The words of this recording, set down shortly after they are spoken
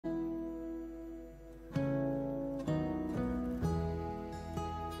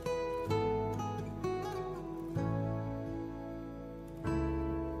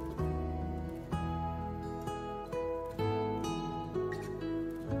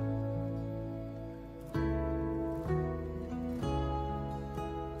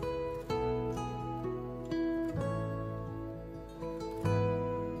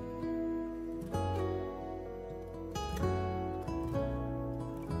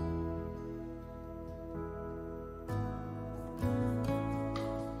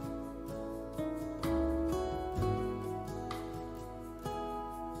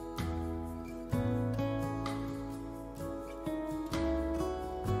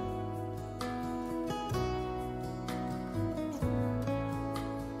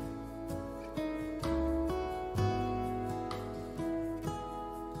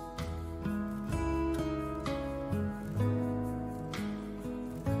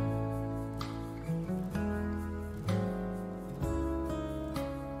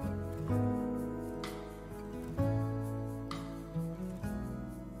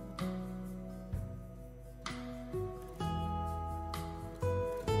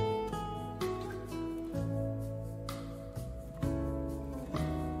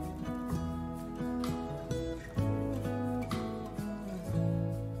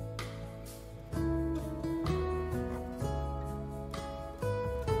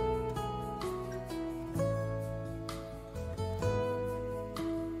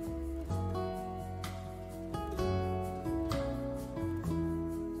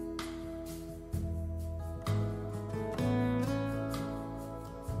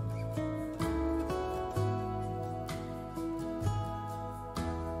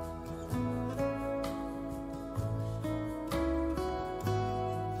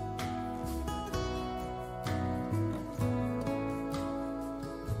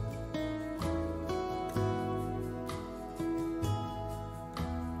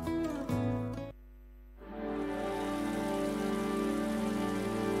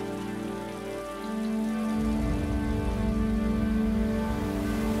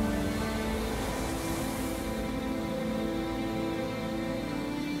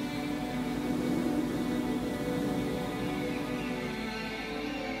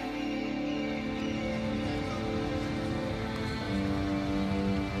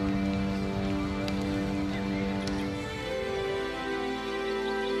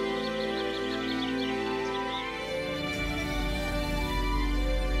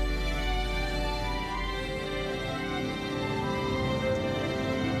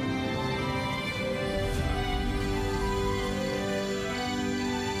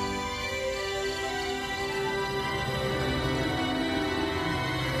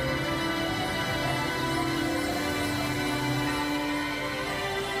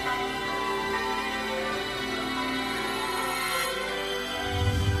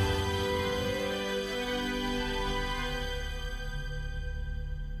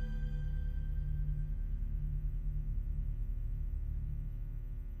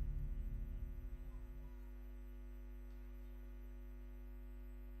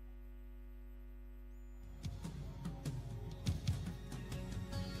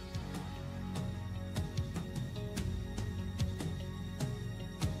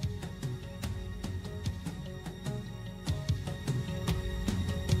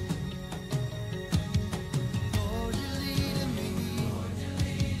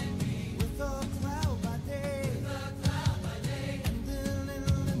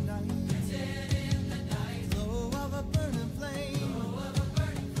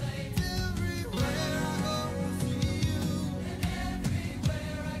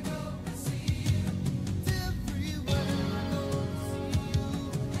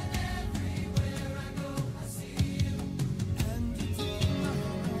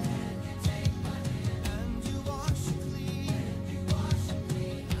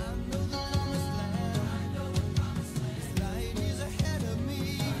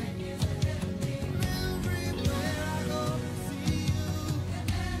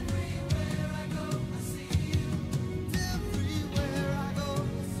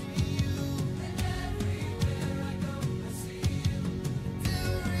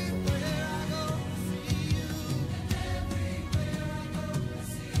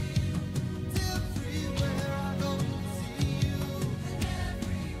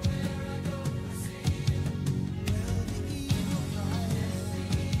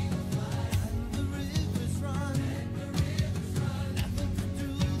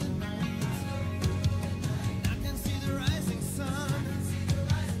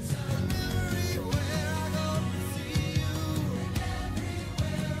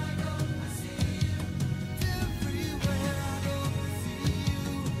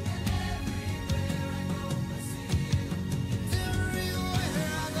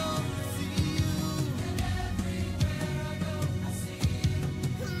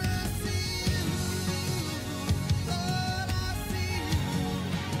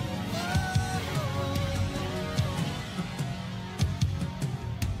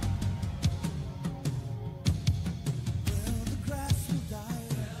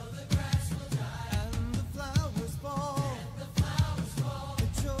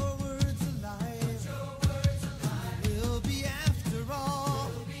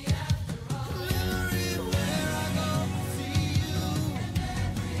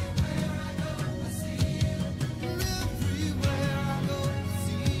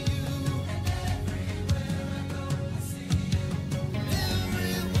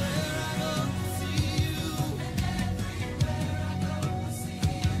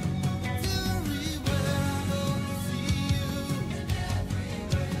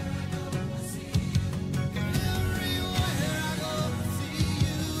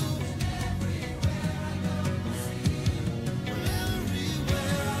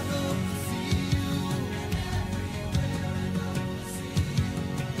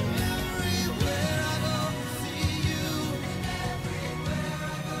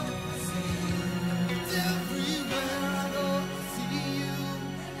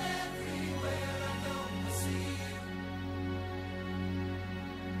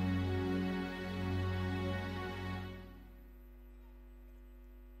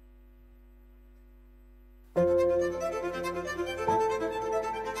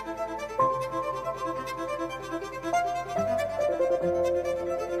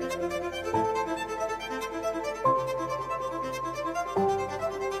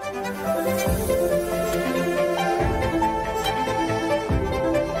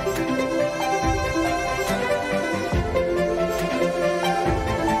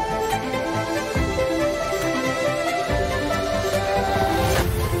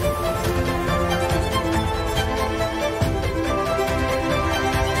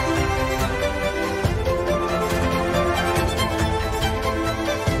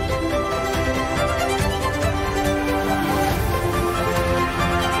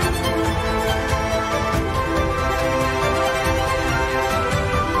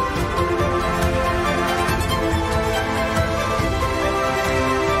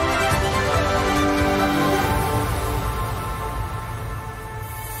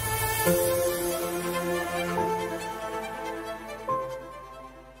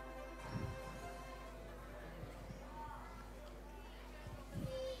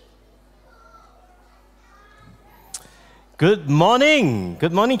Good morning.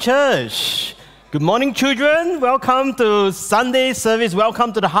 Good morning, church. Good morning, children. Welcome to Sunday service.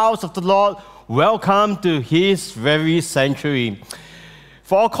 Welcome to the house of the Lord. Welcome to His very sanctuary.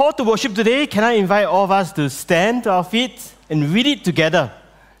 For our call to worship today, can I invite all of us to stand to our feet and read it together?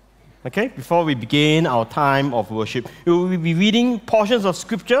 Okay, before we begin our time of worship, we will be reading portions of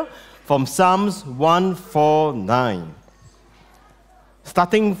scripture from Psalms 149.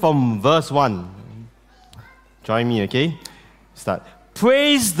 Starting from verse 1. Join me, okay? Start.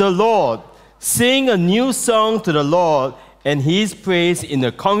 Praise the Lord. Sing a new song to the Lord and His praise in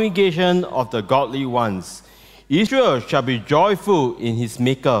the congregation of the godly ones. Israel shall be joyful in his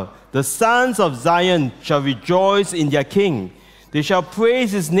Maker. The sons of Zion shall rejoice in their King. They shall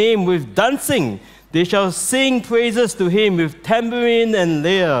praise His name with dancing. They shall sing praises to Him with tambourine and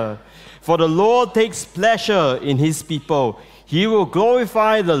lyre. For the Lord takes pleasure in His people. He will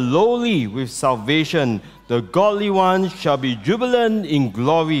glorify the lowly with salvation. The godly ones shall be jubilant in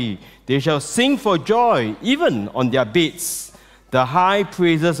glory. They shall sing for joy, even on their beds. The high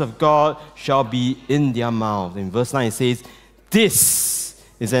praises of God shall be in their mouth. In verse 9 it says, this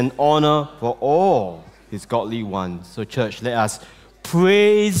is an honor for all His godly ones. So church, let us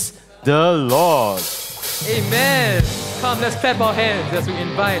praise the Lord. Amen. Come, let's clap our hands as we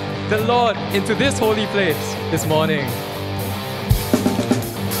invite the Lord into this holy place this morning.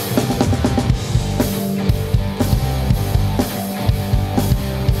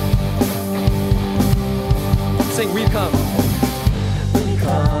 Sing, we come. We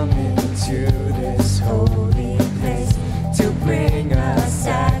come into this holy place to bring a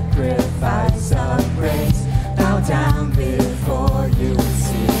sacrifice of praise. Bow down before you,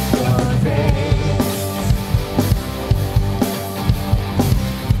 seek your face.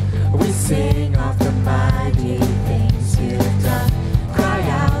 We sing of the mighty things you've done. Cry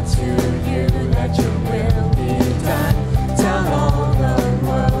out to you, let your will be done. Tell all the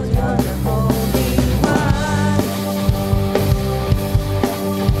world you're the Holy One.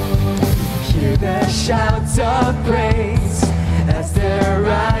 Hear the shouts of praise as they're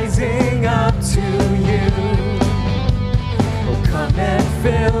rising up to you. Oh, come and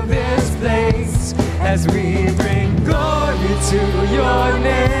fill this place as we bring glory to your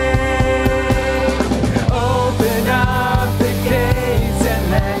name. Open up the gates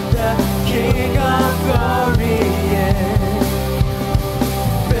and let the King of glory in.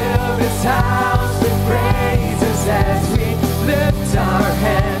 Fill this house with praises as we lift our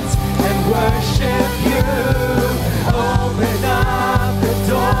hands and worship you. Open up the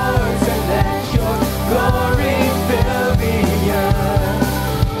doors and let your glory fill the earth.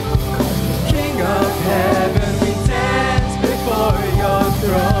 King of heaven, we dance before your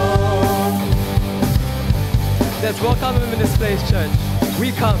throne. Let's welcome Him in this place, church. We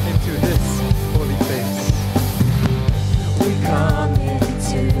come into this holy place. We come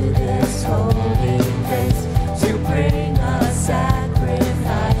into this holy place to bring a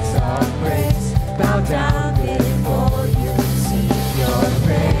sacrifice of praise. Bow down before you, seek your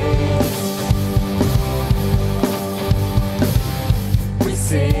praise. We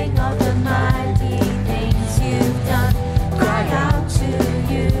sing of the mighty things you've done. Cry out to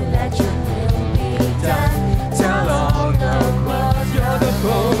you, let your will be done. Tell all the world you're the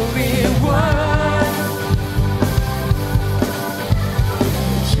Holy One.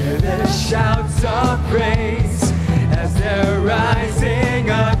 Hear the shouts of praise as they're rising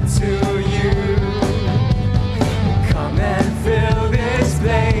up to you. Come and fill this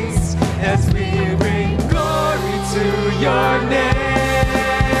place as we bring glory to your name.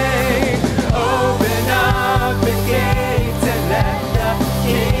 Open up the gates and let the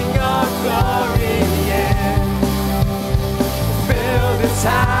King of glory in. Fill this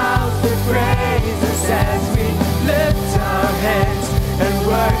house with praises as we lift our hands and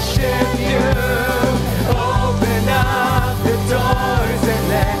worship you. Open up the doors and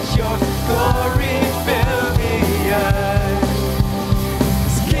let your glory fill the earth.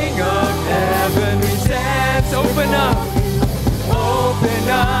 As King of heaven we dance. Open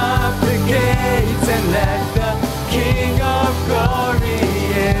up the gates and let the King of glory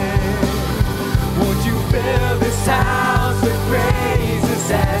in. Won't you fill this house with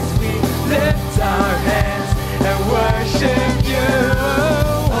praises as we lift our hands and worship you.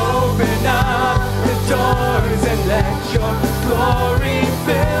 Open up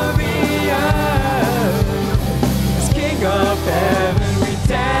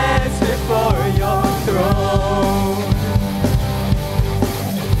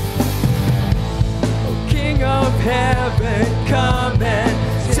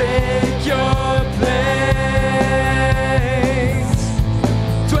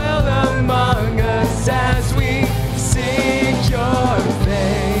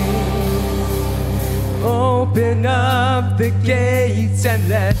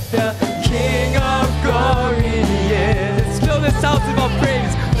the King of glory is. Let's fill this house with our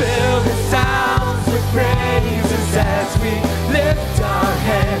praise. Fill this house with praises as we lift our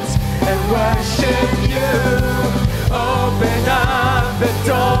hands and worship you. Open up the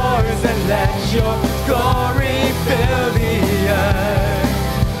doors and let your glory fill the earth.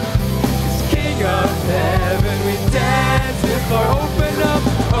 As King of heaven we dance before.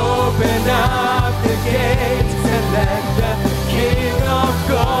 Open up the gates and let the King of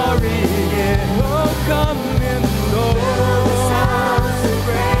glory in. Oh, come in, Lord. Fill this house with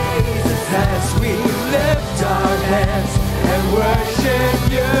praises as we lift our hands and worship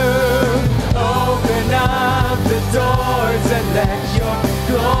you. Open up the doors and let your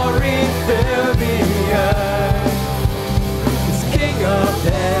glory fill the earth. As King of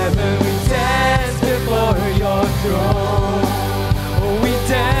heaven we dance before your throne. Oh, we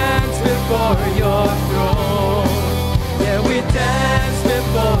dance before your throne. Yeah, we dance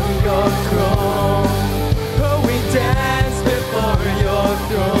before your throne. Oh, we dance before your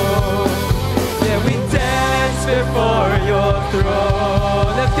throne. Yeah, we dance before your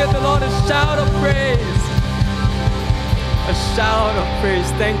throne. Let's give the Lord a shout of praise. A shout of praise.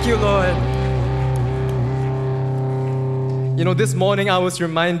 Thank you, Lord. You know, this morning I was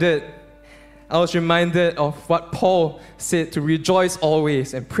reminded of what Paul said, to rejoice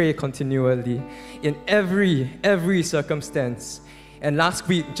always and pray continually in every circumstance. And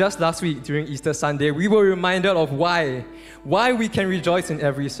just last week during Easter Sunday, we were reminded of why we can rejoice in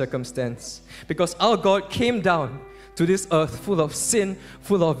every circumstance. Because our God came down to this earth full of sin,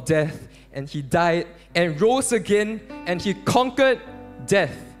 full of death, and He died and rose again, and He conquered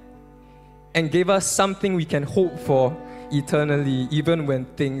death and gave us something we can hope for eternally, even when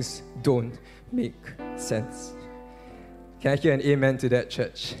things don't make sense. Can I hear an amen to that,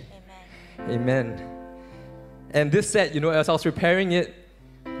 church? Amen. And this set, you know, as I was preparing it,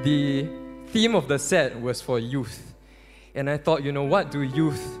 the theme of the set was for youth. And I thought, you know, what do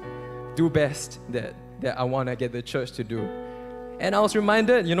youth do best that I want to get the church to do? And I was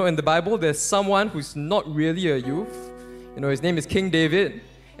reminded, you know, in the Bible, there's someone who's not really a youth. You know, his name is King David.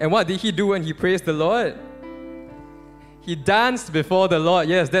 And what did he do when he praised the Lord? He danced before the Lord.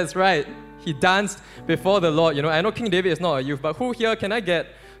 Yes, that's right. He danced before the Lord. You know, I know King David is not a youth, but who here, can I get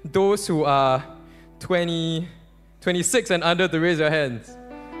those who are 26 and under to raise your hands?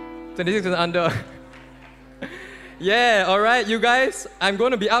 26 and under. Yeah, all right, you guys. I'm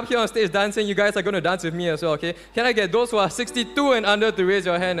going to be up here on stage dancing. You guys are going to dance with me as well, okay? Can I get those who are 62 and under to raise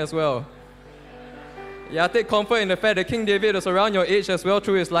your hand as well? Yeah, take comfort in the fact that King David is around your age as well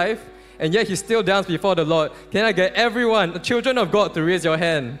through his life, and yet he still danced before the Lord. Can I get everyone, the children of God, to raise your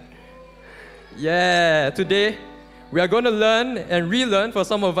hand? Yeah, today we are going to learn and relearn, for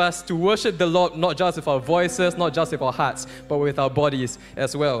some of us, to worship the Lord not just with our voices, not just with our hearts, but with our bodies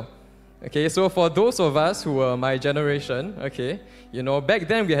as well. Okay, so for those of us who were my generation, okay, you know, back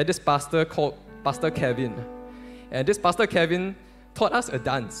then we had this pastor called Pastor Kevin. And this Pastor Kevin taught us a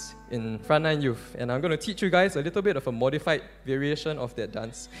dance in Frontline Youth. And I'm going to teach you guys a little bit of a modified variation of that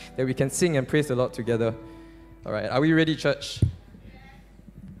dance that we can sing and praise the Lord together. All right, are we ready, church?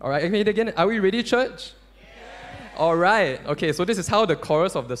 All right, again, are we ready, church? All right, okay, so this is how the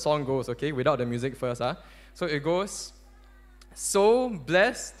chorus of the song goes, okay, without the music first. So it goes, so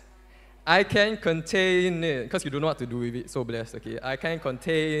blessed, I can contain it. Because you don't know what to do with it, so blessed, okay? I can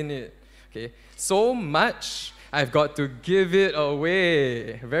contain it, okay? So much, I've got to give it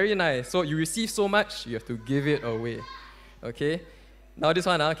away. Very nice. So you receive so much, you have to give it away, okay? Now this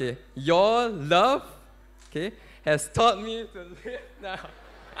one, okay. Your love, okay, has taught me to live now.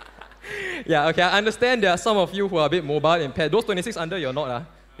 Yeah, okay, I understand there are some of you who are a bit mobile impaired. Those 26 under, you're not.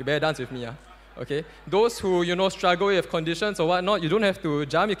 You better dance with me. Okay? Those who, you know, struggle with conditions or whatnot, you don't have to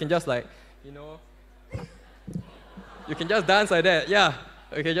jump. You can just like, you know, you can just dance like that. Yeah.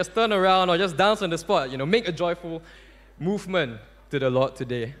 Okay, just turn around or just dance on the spot. You know, make a joyful movement to the Lord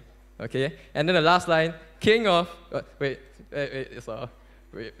today. Okay? And then the last line, King of... wait. What's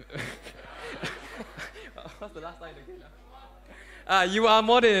the last line again? You are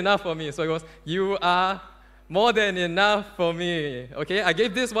more than enough for me. So it goes, you are more than enough for me. Okay, I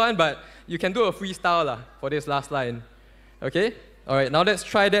gave this one, but you can do a freestyle for this last line. Okay? All right, now let's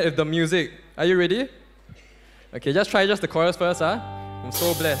try that with the music. Are you ready? Okay, just try the chorus first. I'm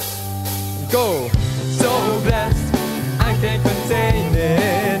so blessed. Go! So blessed, I can't contain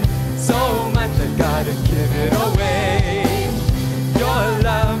it. So much I gotta give it away. Your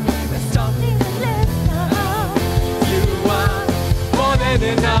love has taught me to live now. You are more than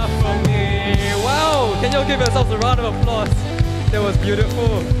enough for me. Wow! Can you all give yourselves a round of applause? That was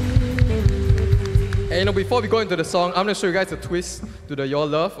beautiful. And before we go into the song, I'm going to show you guys a twist to the Your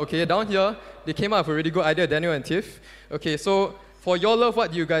Love. Okay, down here, they came up with a really good idea, Daniel and Tiff. Okay, so for Your Love,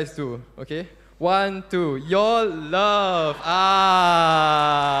 what do you guys do? Okay, 1, 2, Your Love.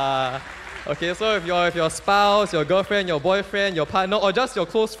 Okay, so if your spouse, your girlfriend, your boyfriend, your partner, or just your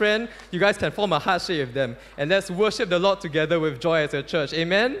close friend, you guys can form a heart shape with them. And let's worship the Lord together with joy as a church.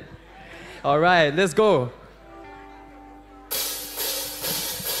 Amen? All right, let's go.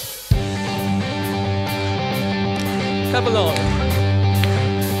 Clap along.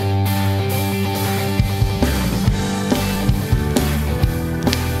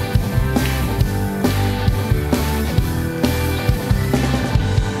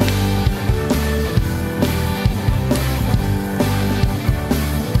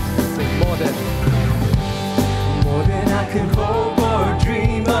 More than I can hope or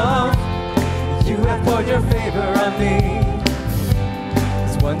dream of, you have poured your favor on me.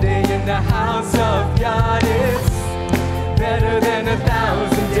 'Cause one day in the house of God is better than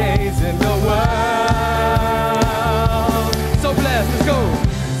 1,000 days in the world. So blessed, let's go.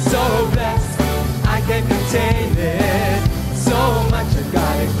 So blessed, I can't contain it. So much I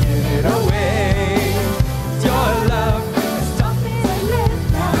gotta give it away. Your love has taught me to live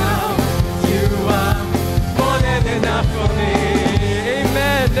now. You are more than enough for me.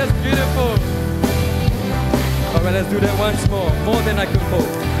 Amen, that's beautiful. All right, let's do that once more. More than I could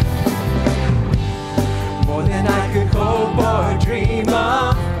hope. More than I could hope or dream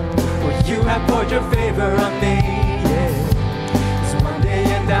of, for you have poured your favor on me. Yeah. 'Cause one day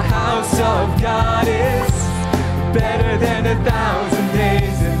in the house of God is better than 1,000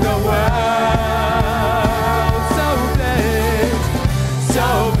 days in the world. So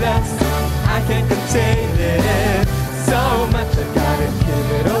blessed, I can't contain it. So much I gotta give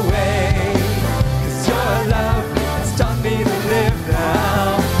it away. 'Cause your love has taught me to live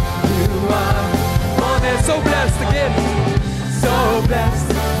now. You are more than So blessed again. so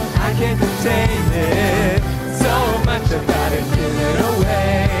blessed, I can't contain it. So much I gotta give it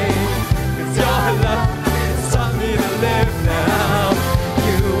away. 'Cause your love has taught me to live now.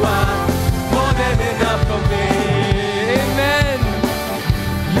 You are more than enough for me. Amen.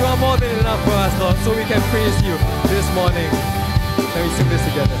 You are more than enough for us, Lord, so we can praise you this morning. Can we sing this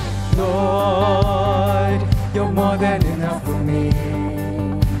together? Lord, you're more than enough for me.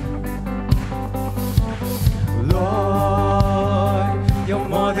 Lord, you're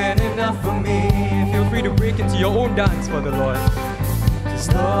more than enough for me. Feel free to break into your own dance for the Lord.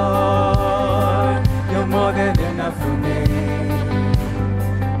 Just Lord, you're more than enough for me.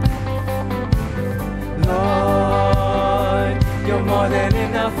 Lord, you're more than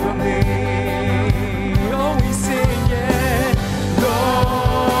enough for me. Oh, we sing, yeah.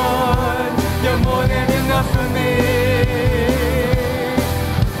 Lord, you're more than enough for me.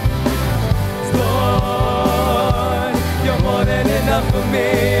 Lord, you're more than enough for me.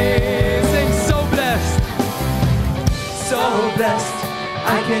 Sing so blessed. So blessed,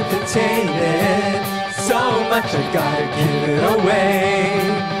 I can't contain it. So much I gotta give it away.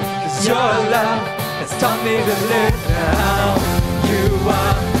 'Cause your love has taught me to live now. You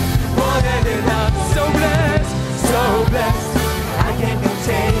are more than enough. So blessed, I can't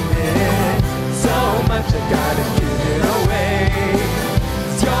contain it. So much I gotta give it away.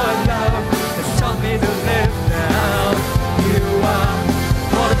 'Cause your love has taught me to live now. You are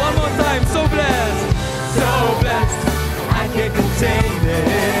Lord, one more time. So blessed. I can't contain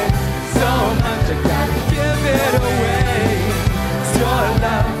it. So much I gotta give it away. 'Cause your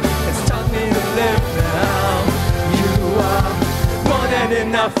love has taught me to live now. You are more than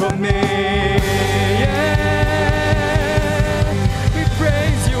enough for me. Yeah, we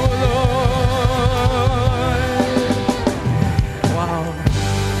praise you, Lord. Wow.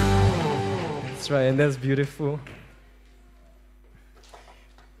 That's right, and that's beautiful.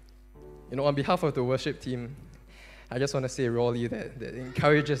 On behalf of the worship team, I just want to say, Rolly, that it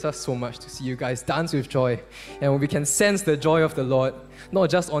encourages us so much to see you guys dance with joy. And we can sense the joy of the Lord, not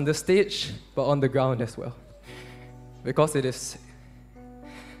just on the stage, but on the ground as well. Because it is,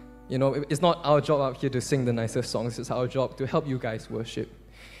 it's not our job out here to sing the nicest songs, it's our job to help you guys worship.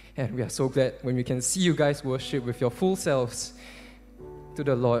 And we are so glad when we can see you guys worship with your full selves to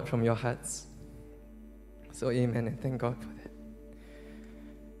the Lord from your hearts. So amen, and thank God for that.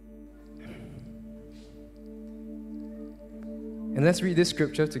 And let's read this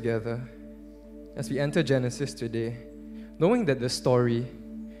scripture together as we enter Genesis today, knowing that the story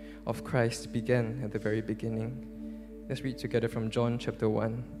of Christ began at the very beginning. Let's read together from John chapter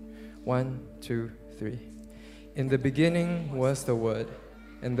 1. 1, 2, 3. In the beginning was the Word,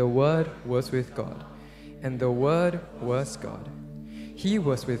 and the Word was with God, and the Word was God. He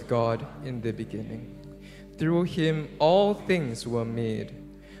was with God in the beginning. Through him all things were made.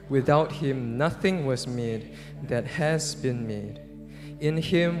 Without him nothing was made that has been made. In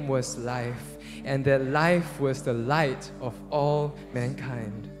him was life, and that life was the light of all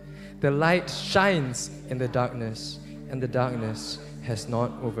mankind. The light shines in the darkness, and the darkness has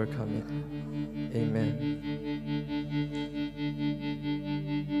not overcome it. Amen.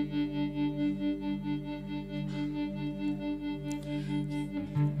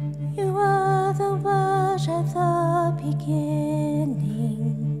 You are the Word at the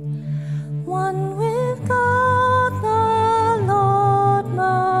beginning, one with God the Lord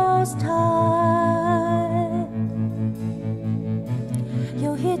Most High.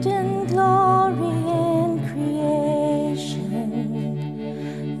 Your hidden glory in creation,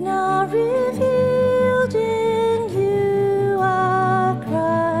 now revealed in you are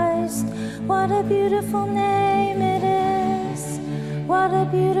Christ. What a beautiful name it is. What a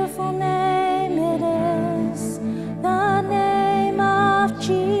beautiful name it is. The name of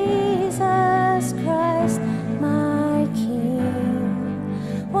Jesus Christ, my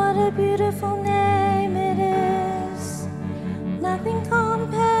King. What a beautiful name it is. Nothing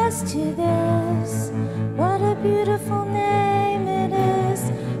compares to this. What a beautiful name it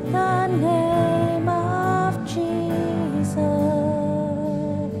is. The name of Jesus.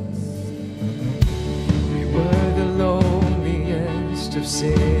 We were the loneliest of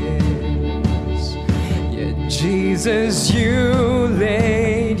sinners, yet Jesus, you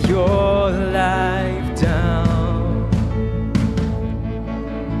laid your life down.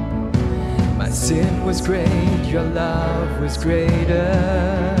 My sin was great, your love was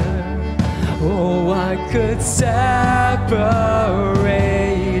greater. Oh, I could separate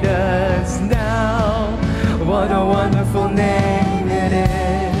us now. What a wonderful name it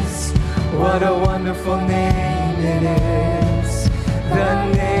is. What a wonderful name it is. The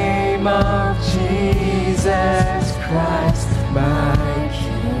name of Jesus Christ, my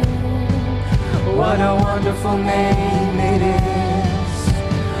King. What a wonderful name it is.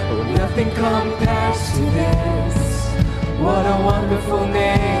 Oh, nothing compares to this. What a wonderful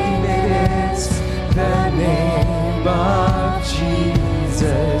name it is. The name of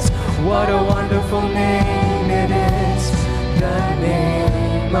Jesus. What a wonderful name it is. The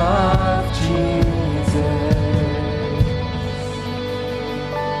name of Jesus.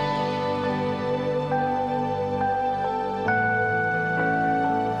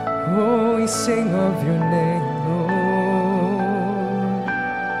 Oh, we sing of your name, Lord,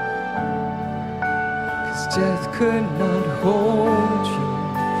 'cause death could not hold you.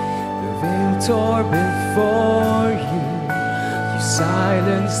 The veil tore before you. You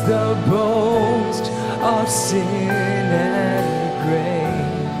silenced the boast of sin and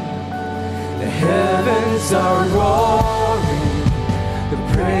grave. The heavens are roaring the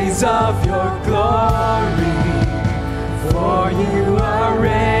praise of your glory. For you are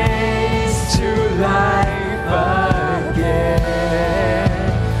raised to life again.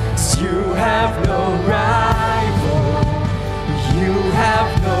 'Cause you have no rival, you have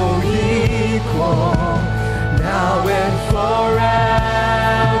no equal. Now and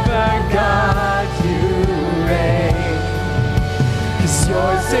forever, God, you reign. 'Cause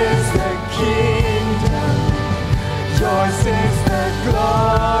yours is the kingdom, yours is the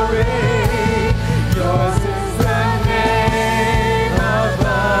glory, yours is the name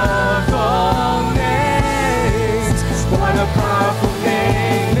above all names. What a powerful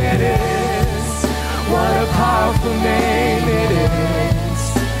name it is. What a powerful name it is.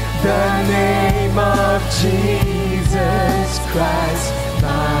 The name of Jesus Christ,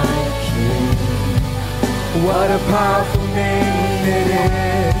 my King. What a powerful name it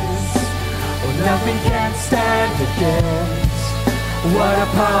is. Oh, nothing can stand against. What a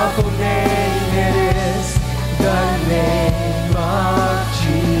powerful name it is. The name of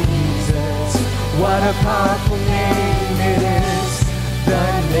Jesus. What a powerful name it is. The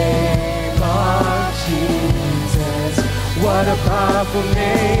name of Jesus. What a powerful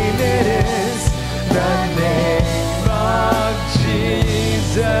name it is. The name of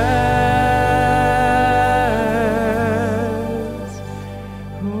Jesus.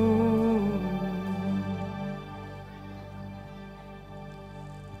 Ooh.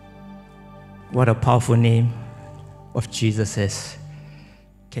 What a powerful name of Jesus is.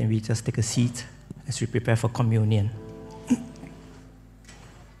 Can we just take a seat as we prepare for communion?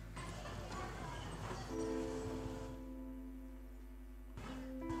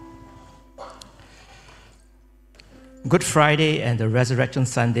 Good Friday and the Resurrection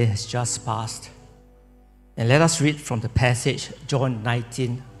Sunday has just passed. And let us read from the passage, John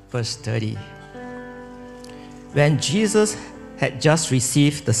 19, verse 30. When Jesus had just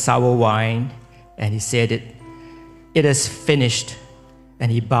received the sour wine and he said it is finished.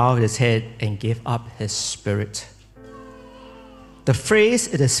 And he bowed his head and gave up his spirit. The phrase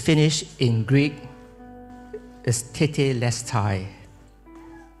 "it is finished" in Greek is tetelestai.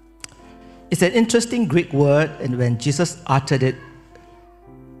 It's an interesting Greek word, and when Jesus uttered it,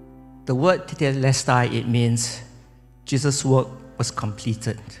 the word tetelestai, it means Jesus' work was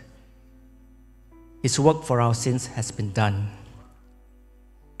completed. His work for our sins has been done.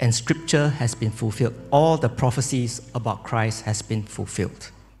 And Scripture has been fulfilled. All the prophecies about Christ has been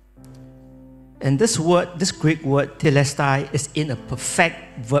fulfilled. And this Greek word, telestai, is in a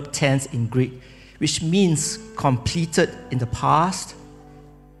perfect verb tense in Greek, which means completed in the past,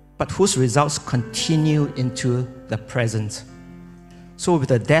 but whose results continue into the present. So with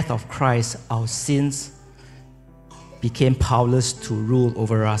the death of Christ, our sins became powerless to rule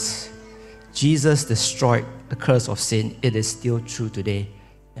over us. Jesus destroyed the curse of sin. It is still true today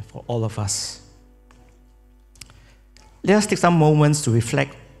and for all of us. Let us take some moments to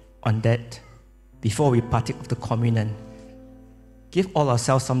reflect on that before we partake of the communion. Give all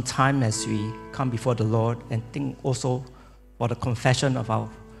ourselves some time as we come before the Lord, and think also for the confession of our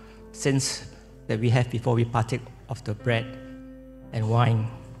sins that we have before we partake of the bread and wine.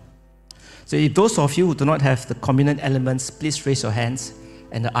 So if those of you who do not have the communion elements, please raise your hands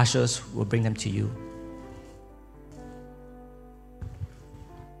and the ushers will bring them to you.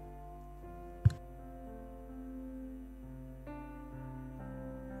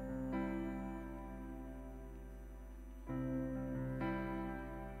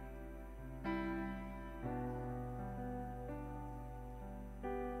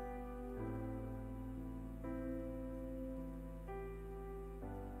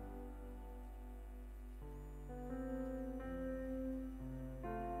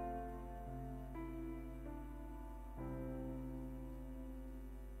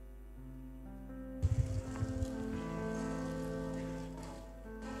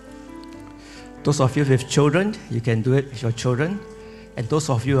 Those of you with children, you can do it with your children. And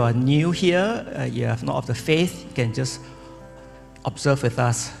those of you who are new here, you have not of the faith, you can just observe with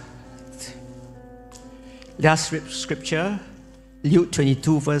us. Last scripture, Luke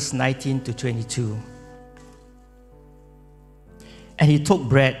 22, verse 19 to 22. And he took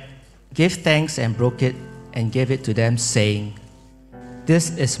bread, gave thanks and broke it, and gave it to them, saying,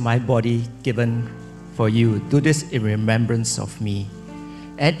 "This is my body given for you. Do this in remembrance of me."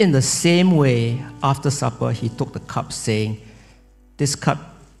 And in the same way, after supper, he took the cup, saying, "This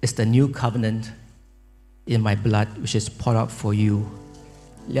cup is the new covenant in my blood, which is poured out for you.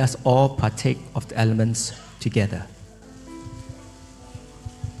 Let us all partake of the elements together."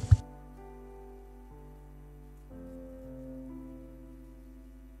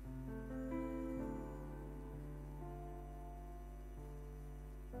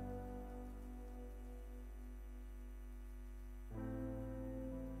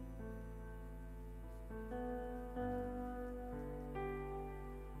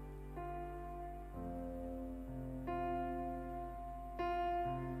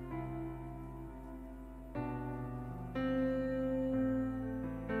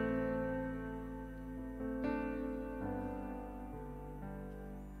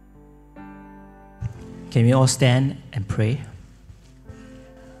 Can we all stand and pray?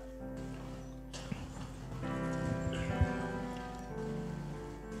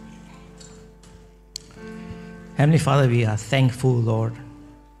 Heavenly Father, we are thankful, Lord,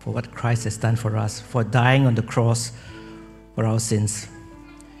 for what Christ has done for us, for dying on the cross for our sins.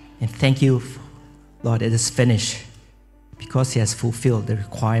 And thank you, Lord, it is finished because he has fulfilled the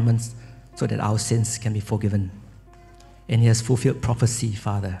requirements so that our sins can be forgiven. And he has fulfilled prophecy,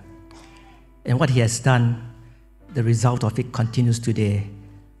 Father. And what he has done, the result of it continues today,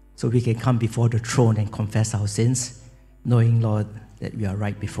 so we can come before the throne and confess our sins, knowing, Lord, that we are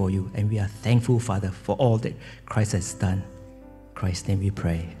right before you. And we are thankful, Father, for all that Christ has done. In Christ's name we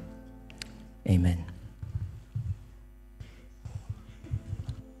pray. Amen.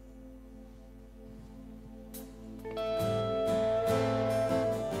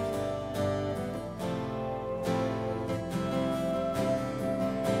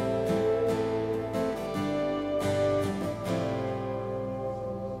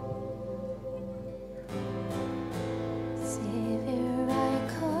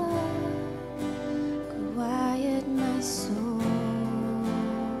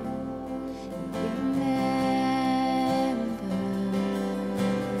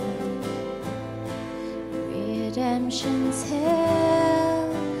 Redemption's hill,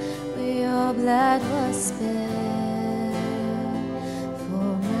 where your blood was spilled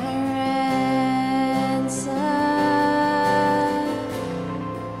for my ransom.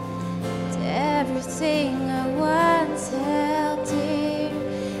 And every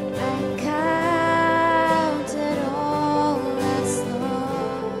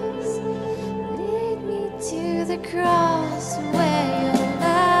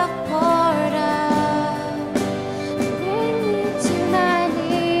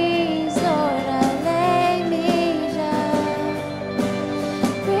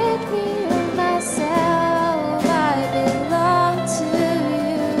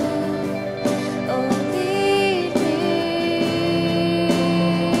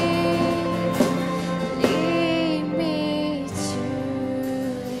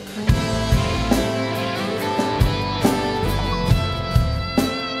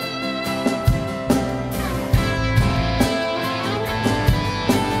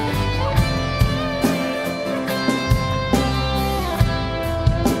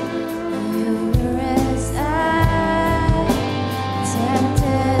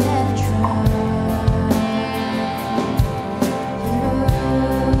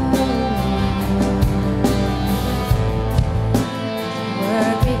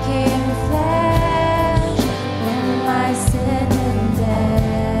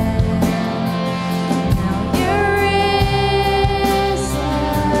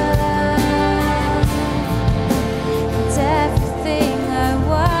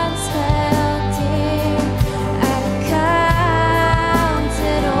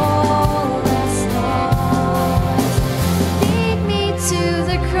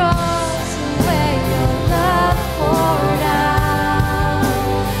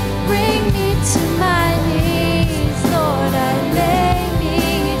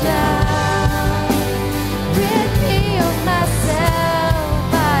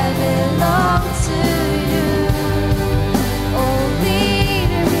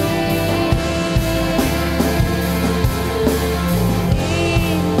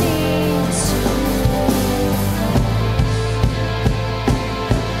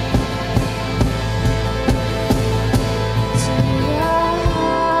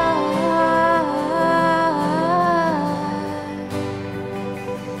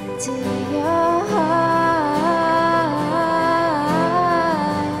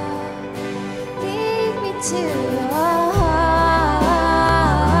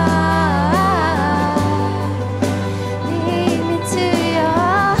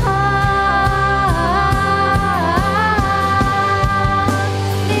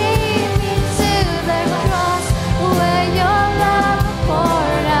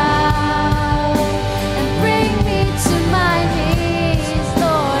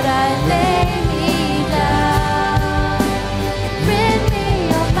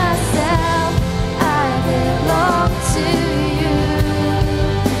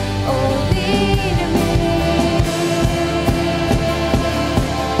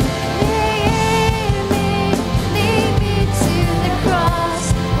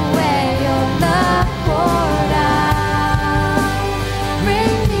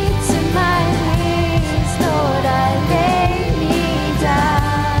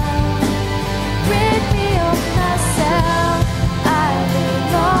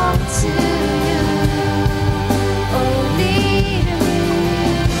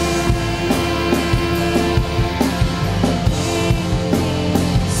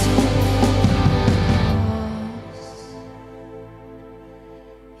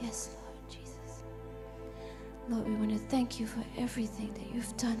Yes, Lord Jesus. Lord, we want to thank you for everything that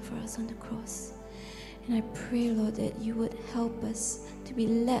you've done for us on the cross. And I pray, Lord, that you would help us to be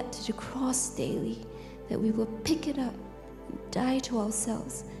led to the cross daily, that we will pick it up and die to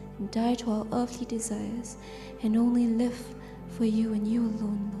ourselves and die to our earthly desires and only live for you and you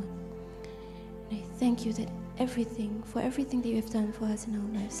alone, Lord. And I thank you that for everything that you have done for us in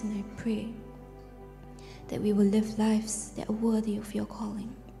our lives, and I pray that we will live lives that are worthy of your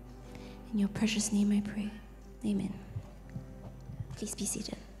calling. In your precious name I pray. Amen. Please be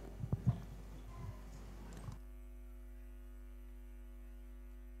seated.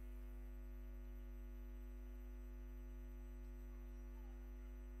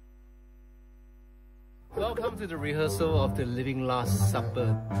 Welcome to the rehearsal of the Living Last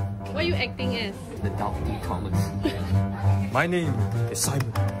Supper. What are you acting as? The Doubting Thomas. My name is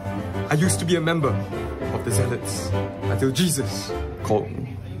Simon. I used to be a member of the Zealots until Jesus called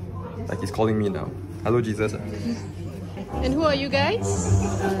me. Like he's calling me now. Hello, Jesus. And who are you guys?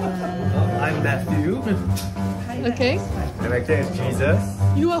 I'm Matthew. Okay. And I is Jesus.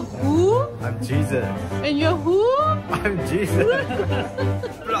 You are who? I'm Jesus. And you're who? I'm Jesus.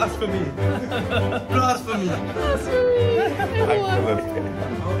 Blasphemy. Blasphemy.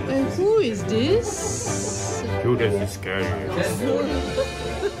 And who is this? Judas Iscariot.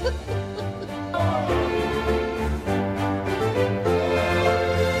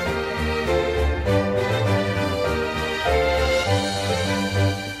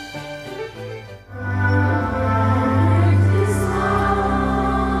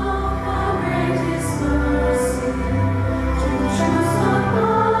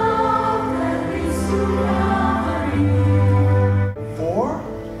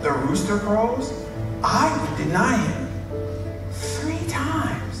 Crows, I would deny him 3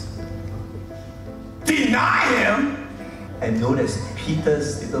 times. Deny him? I'm known as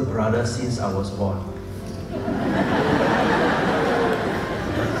Peter's little brother since I was born.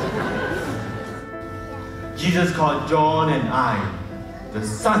 Jesus called John and I the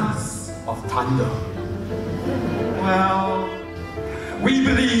sons of thunder. Well, we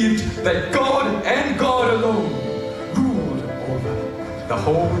believed that God and God alone ruled over the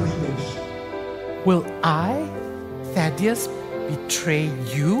holy nation. Will I, Thaddeus, betray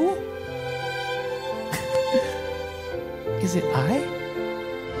you? Is it I?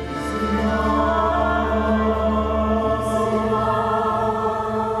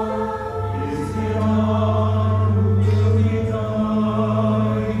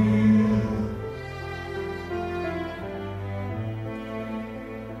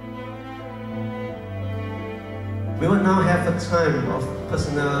 We will now have a time of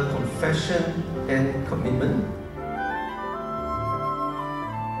personal confession and commitment.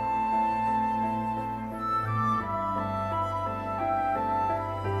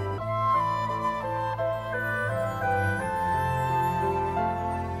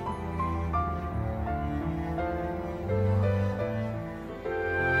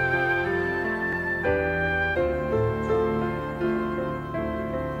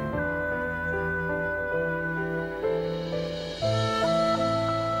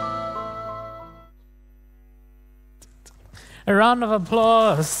 A round of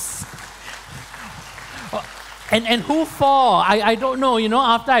applause. And who for? I don't know. You know,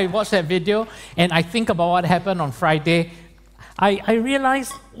 after I watched that video and I think about what happened on Friday, I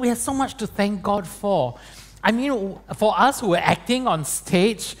realized we have so much to thank God for. I mean, for us who were acting on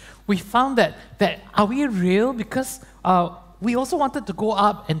stage, we found that are we real? Because we also wanted to go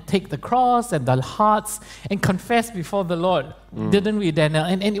up and take the cross and the hearts and confess before the Lord, didn't we, Daniel?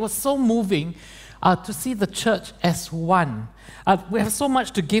 And it was so moving to see the church as one. We have so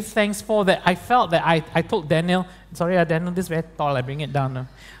much to give thanks for that I felt that I told Daniel, sorry, Daniel, this is very tall, I bring it down now.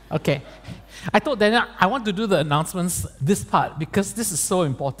 Okay. I told Daniel, I want to do the announcements, this part, because this is so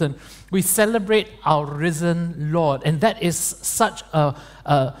important. We celebrate our risen Lord, and that is such a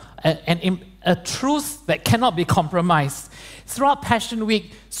truth that cannot be compromised. Throughout Passion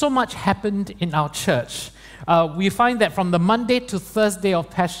Week, so much happened in our church. We find that from the Monday to Thursday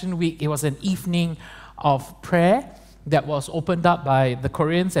of Passion Week, it was an evening of prayer that was opened up by the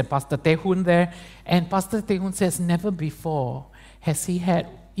Koreans and Pastor Tae-hoon there. And Pastor Tae-hoon says never before has he had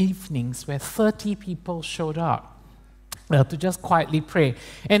evenings where 30 people showed up to just quietly pray.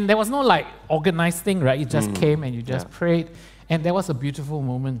 And there was no like organized thing, right? You just came and you just prayed. And that was a beautiful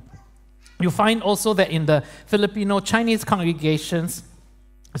moment. You find also that in the Filipino Chinese congregations,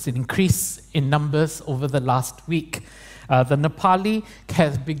 there's an increase in numbers over the last week. The Nepali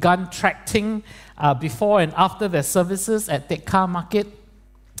has begun tracting before and after their services at Tekka Market.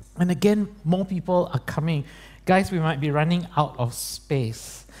 And again, more people are coming. Guys, we might be running out of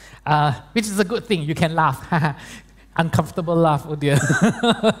space, which is a good thing. You can laugh. Uncomfortable laugh, oh dear.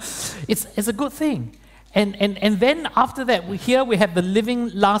 It's a good thing. And then after that, we have the living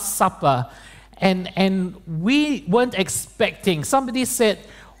Last Supper. And we weren't expecting. Somebody said,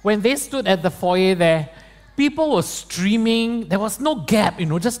 when they stood at the foyer there, people were streaming. There was no gap,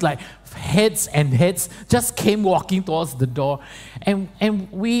 just like heads and heads just came walking towards the door.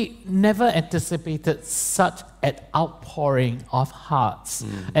 And we never anticipated such an outpouring of hearts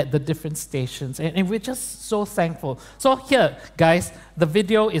at the different stations. And we're just so thankful. So here, guys, the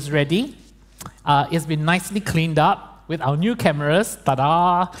video is ready. It's been nicely cleaned up with our new cameras.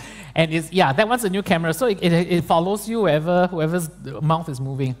 Ta-da! And that one's a new camera, so it follows you whoever's mouth is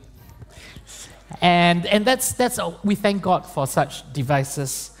moving. And that's we thank God for such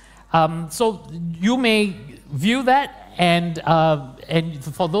devices. So you may view that, and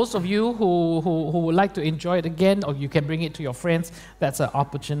for those of you who would like to enjoy it again, or you can bring it to your friends, that's an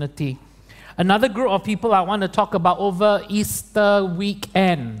opportunity. Another group of people I want to talk about over Easter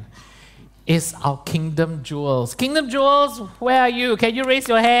weekend is our Kingdom Jewels. Kingdom Jewels, where are you? Can you raise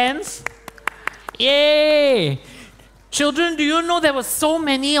your hands? Yay! Children, do you know there were so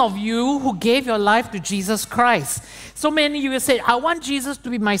many of you who gave your life to Jesus Christ? So many of you said, I want Jesus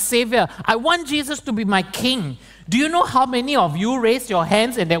to be my Savior. I want Jesus to be my King. Do you know how many of you raised your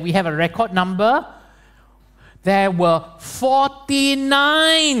hands and that we have a record number? There were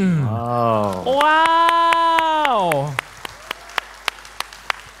 49. Wow!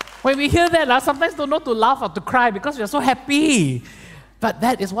 When we hear that, sometimes don't know to laugh or to cry because we're so happy. But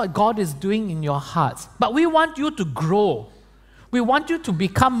that is what God is doing in your hearts. But we want you to grow. We want you to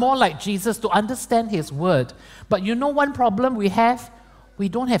become more like Jesus, to understand His Word. But you know one problem we have? We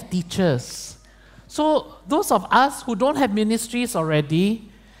don't have teachers. So those of us who don't have ministries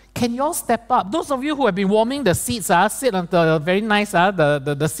already, can you all step up? Those of you who have been warming the seats, sit on the very nice,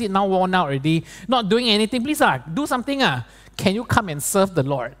 the seat now worn out already, not doing anything, please do something. Can you come and serve the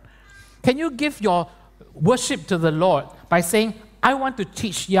Lord? Can you give your worship to the Lord by saying, I want to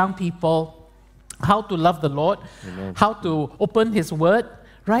teach young people how to love the Lord, how to open His Word,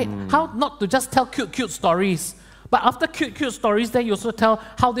 right? How not to just tell cute stories, but after cute stories, then you also tell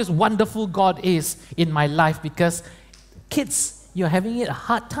how this wonderful God is in my life, because kids, you're having a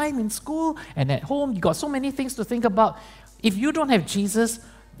hard time in school and at home, you got so many things to think about. If you don't have Jesus,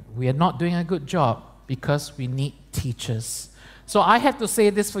 we are not doing a good job because we need teachers. So I have to say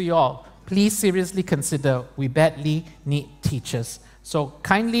this for you all. Please seriously consider, we badly need teachers. So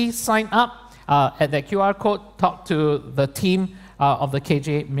kindly sign up at that QR code, talk to the team of the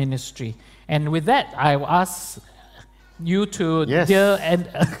KJ ministry. And with that, I will ask you to, dear and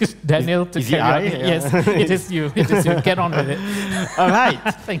Daniel, to carry on. Yes, it is you. It is you. Get on with it. All right.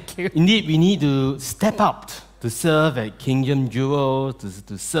 Thank you. Indeed, we need to step up to serve at Kingdom Jewel,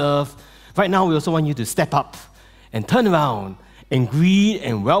 to serve. Right now, we also want you to step up and turn around and greet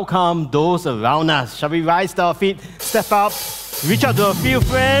and welcome those around us. Shall we rise to our feet, step up, reach out to a few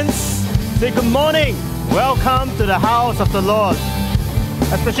friends, say good morning, welcome to the house of the Lord.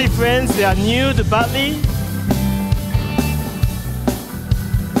 Especially friends that are new to Bartley.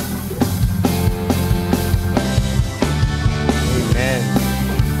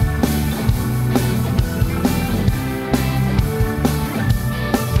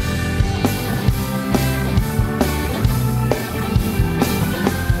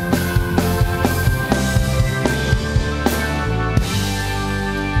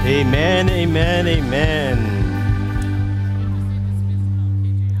 Amen. Amen, amen, amen.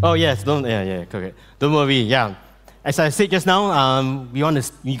 Oh yes, correct. Don't worry, As I said just now, we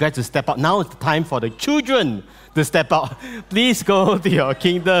want you guys to step up. Now is the time for the children to step up. Please go to your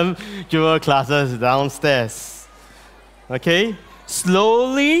Kingdom Jewel classes downstairs. Okay?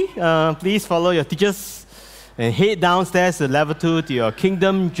 Slowly, please follow your teachers and head downstairs to level 2 to your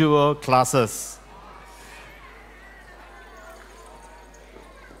Kingdom Jewel classes.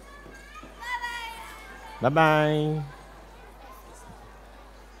 Bye-bye.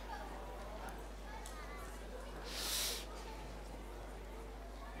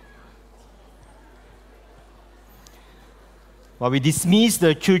 While we dismiss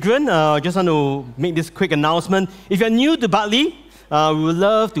the children, I just want to make this quick announcement. If you're new to Bartley, we would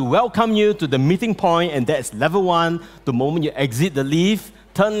love to welcome you to the meeting point, and that's level 1. The moment you exit the lift,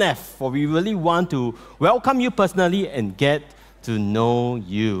 turn left, for we really want to welcome you personally and get to know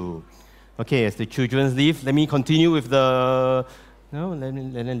you. Okay, as the children leave, let me continue with the... No, let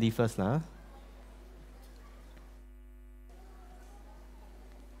them leave first.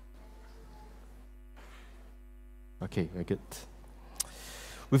 Okay, very good.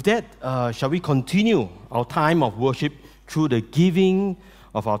 With that, shall we continue our time of worship through the giving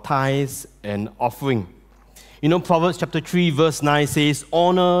of our tithes and offering? You know, Proverbs chapter 3, verse 9 says,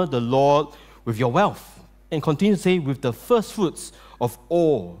 honor the Lord with your wealth. And continue to say, with the first fruits of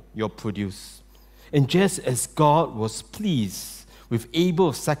all your produce. And just as God was pleased with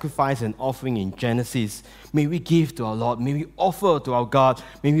Abel's sacrifice and offering in Genesis, may we give to our Lord, may we offer to our God,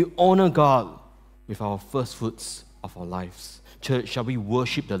 may we honor God with our first fruits of our lives. Church, shall we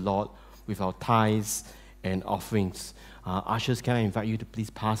worship the Lord with our tithes and offerings? Ushers, can I invite you to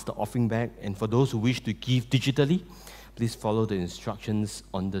please pass the offering bag? And for those who wish to give digitally, please follow the instructions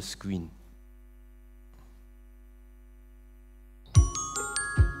on the screen.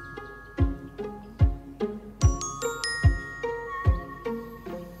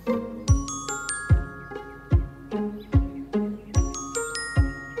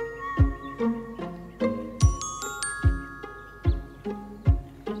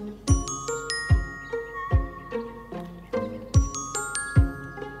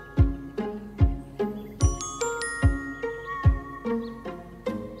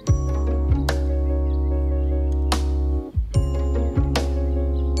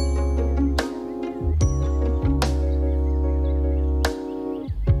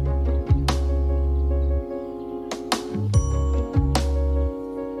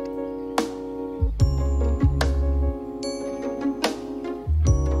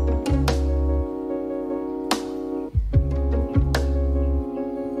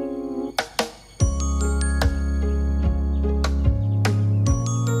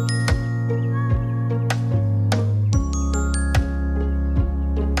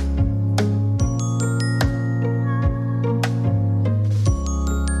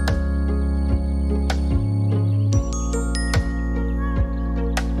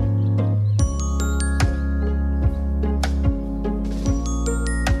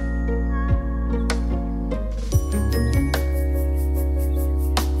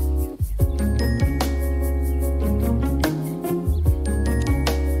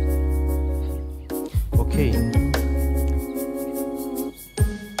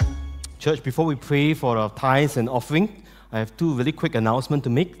 Church, before we pray for our tithes and offering, I have two really quick announcements to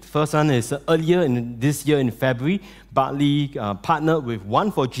make. The first one is earlier this year in February, Bartley partnered with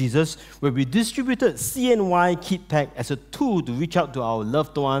One for Jesus, where we distributed CNY Kit Pack as a tool to reach out to our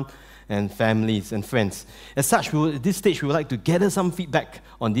loved one and families and friends. As such, at this stage, we would like to gather some feedback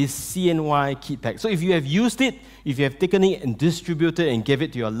on this CNY Kit Pack. So if you have used it, if you have taken it and distributed and gave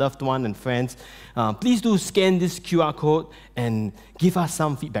it to your loved one and friends, please do scan this QR code and give us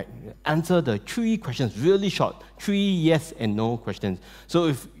some feedback. Answer the 3 questions, really short, 3 yes and no questions. So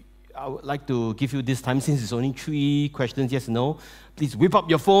if I would like to give you this time, since it's only 3 questions, yes and no, please whip up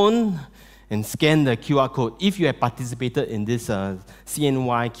your phone and scan the QR code if you have participated in this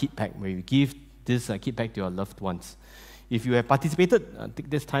CNY Kit Pack, where you give this kit pack to your loved ones. If you have participated, take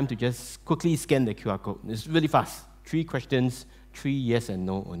this time to just quickly scan the QR code. It's really fast. 3 questions, 3 yes and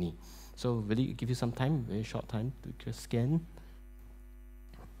no only. So really give you some time, very short time to just scan.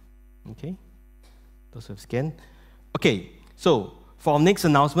 Okay, those who have scanned. Okay, so for our next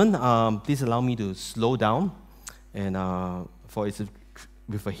announcement, please allow me to slow down, and for it's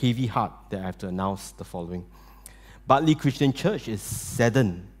with a heavy heart that I have to announce the following. Bartley Christian Church is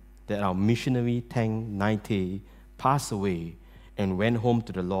saddened that our missionary Tang Naite passed away and went home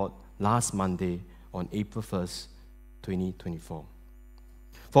to the Lord last Monday on April 1st, 2024.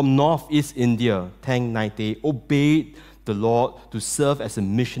 From Northeast India, Tang Naite obeyed the Lord to serve as a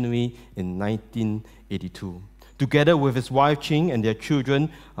missionary in 1982. Together with his wife Ching and their children,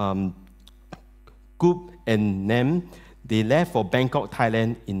 Gup and Nem, they left for Bangkok,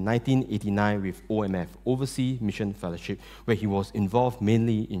 Thailand in 1989 with OMF, Overseas Mission Fellowship, where he was involved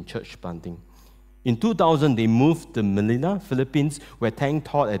mainly in church planting. In 2000, they moved to Manila, Philippines, where Tang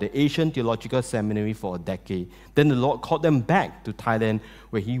taught at the Asian Theological Seminary for a decade. Then the Lord called them back to Thailand,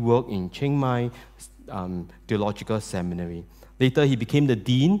 where he worked in Chiang Mai Theological Seminary. Later, he became the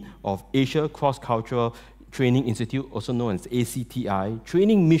Dean of Asia Cross-Cultural Training Institute, also known as ACTI,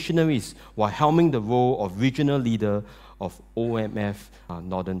 training missionaries while helming the role of regional leader of OMF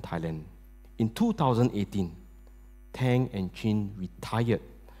Northern Thailand. In 2018, Tang and Chin retired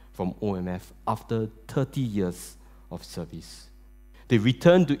from OMF after 30 years of service. They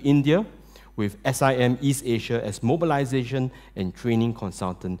returned to India with SIM East Asia as mobilization and training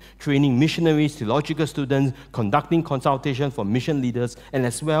consultant, training missionaries, theological students, conducting consultation for mission leaders, and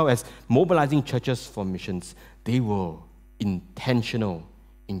as well as mobilizing churches for missions. They were intentional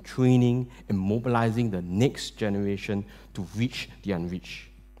in training and mobilizing the next generation to reach the unreached.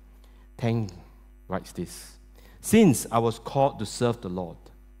 Tang writes this: "Since I was called to serve the Lord,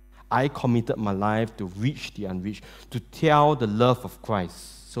 I committed my life to reach the unreached, to tell the love of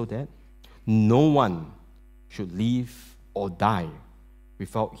Christ, so that no one should live or die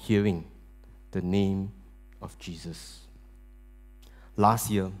without hearing the name of Jesus.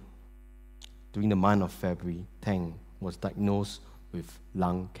 Last year, during the month of February, Tang was diagnosed with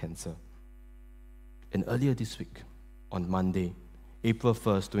lung cancer. And earlier this week, on Monday, April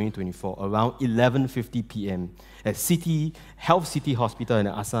 1st, 2024, around 11:50 p.m. at Health City Hospital in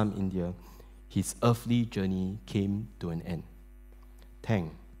Assam, India, his earthly journey came to an end.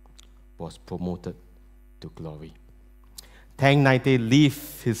 Tang was promoted to glory. Tang Naite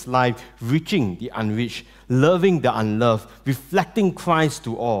lived his life reaching the unreached, loving the unloved, reflecting Christ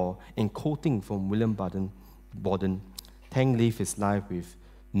to all, and quoting from William Borden, Tang lived his life with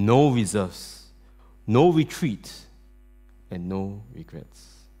no reserves, no retreat, and no regrets.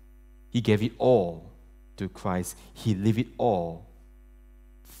 He gave it all to Christ. He lived it all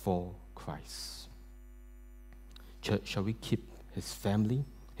for Christ. Church, shall we keep his family,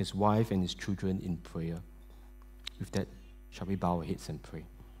 his wife, and his children in prayer? With that, shall we bow our heads and pray?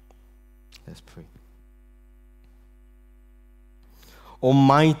 Let's pray.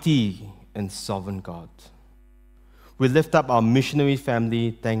 Almighty and sovereign God, we lift up our missionary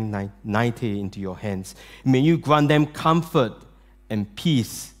family, Tang Naite, into your hands. May you grant them comfort and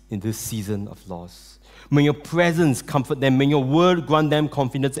peace in this season of loss. May your presence comfort them. May your word grant them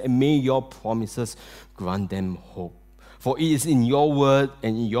confidence, and may your promises grant them hope. For it is in your word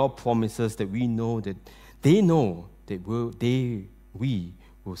and in your promises that we know that they know that we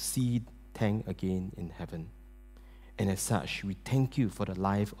will see Tang again in heaven. And as such, we thank you for the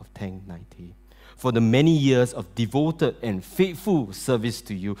life of Tang Naite, for the many years of devoted and faithful service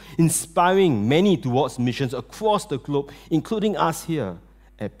to you, inspiring many towards missions across the globe, including us here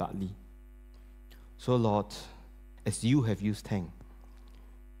at Bartley. So Lord, as you have used Tang,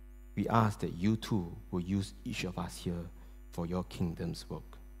 we ask that you too will use each of us here for your kingdom's work.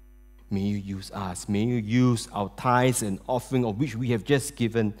 May you use us. May you use our tithes and offering of which we have just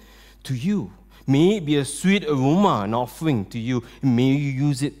given to you. May it be a sweet aroma, an offering to you. And may you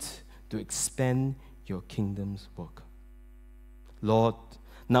use it to expand your kingdom's work. Lord,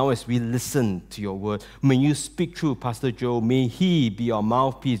 now as we listen to your word, may you speak through Pastor Joe. May he be your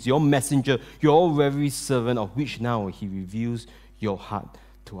mouthpiece, your messenger, your very servant, of which now he reveals your heart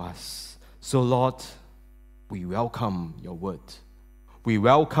to us. So Lord, we welcome your word. We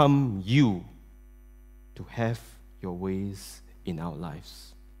welcome you to have your ways in our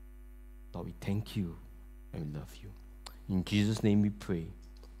lives. Lord, we thank you and we love you. In Jesus' name we pray.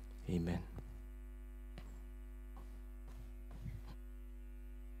 Amen.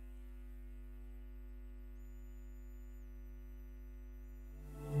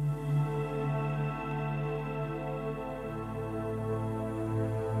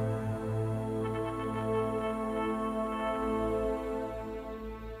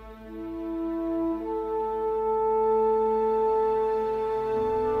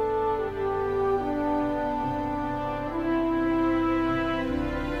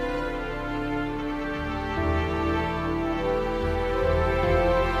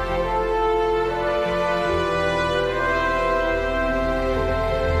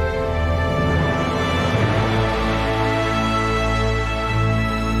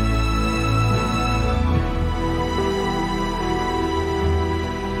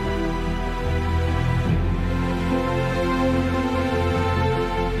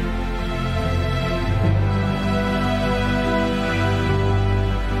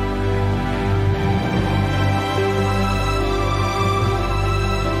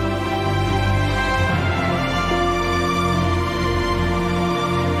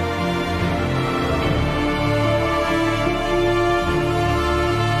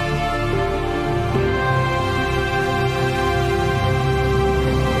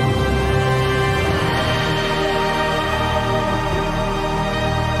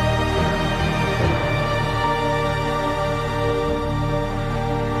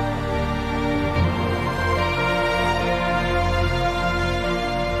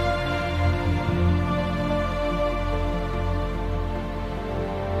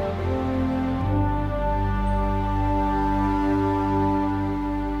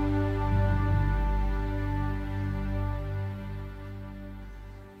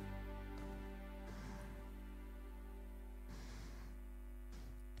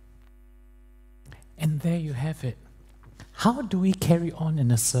 And there you have it. How do we carry on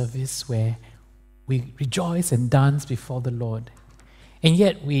in a service where we rejoice and dance before the Lord, and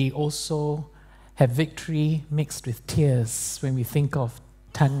yet we also have victory mixed with tears when we think of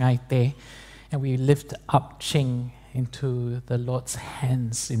Tang Naite and we lift up Ching into the Lord's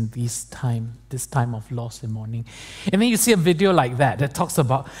hands in this time of loss and mourning. And then you see a video like that talks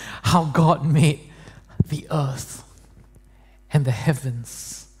about how God made the earth and the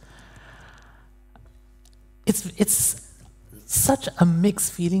heavens. It's such a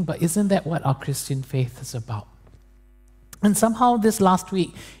mixed feeling, but isn't that what our Christian faith is about? And somehow this last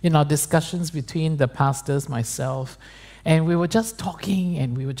week, in our discussions between the pastors, myself, and we were just talking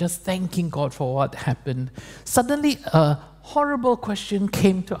and we were just thanking God for what happened, suddenly a horrible question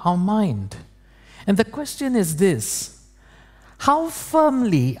came to our mind. And the question is this: how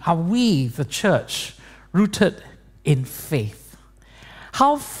firmly are we, the church, rooted in faith?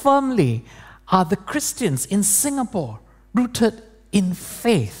 How firmly are the Christians in Singapore rooted in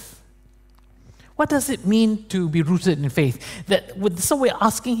faith? What does it mean to be rooted in faith? So we're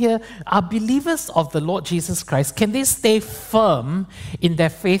asking here, are believers of the Lord Jesus Christ, can they stay firm in their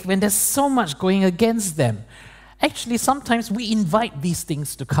faith when there's so much going against them? Actually, sometimes we invite these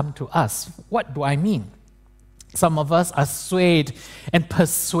things to come to us. What do I mean? Some of us are swayed and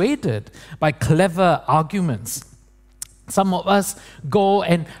persuaded by clever arguments. Some of us go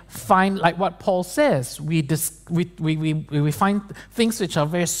and find, like what Paul says, we find things which are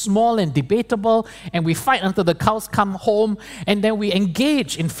very small and debatable, and we fight until the cows come home, and then we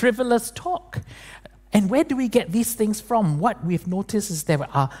engage in frivolous talk. And where do we get these things from? What we've noticed is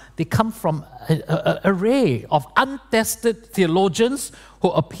they come from an array of untested theologians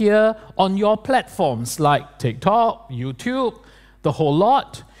who appear on your platforms like TikTok, YouTube, the whole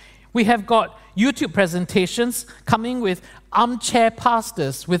lot. We have got YouTube presentations coming with armchair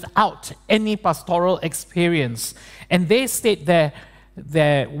pastors without any pastoral experience. And they state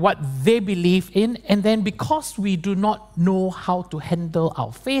what they believe in, and then because we do not know how to handle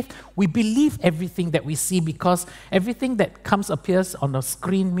our faith, we believe everything that we see because everything that appears on the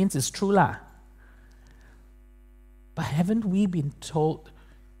screen means it's true lah. But haven't we been told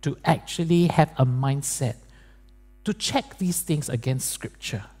to actually have a mindset to check these things against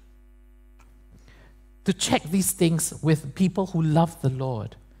Scripture? To check these things with people who love the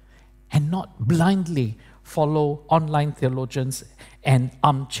Lord and not blindly follow online theologians and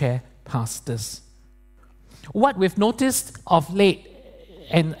armchair pastors. What we've noticed of late,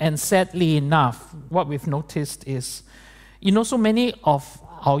 and sadly enough, what we've noticed is, so many of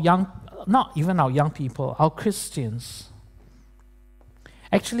our not even our young people, our Christians,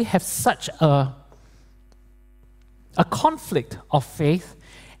 actually have such a conflict of faith.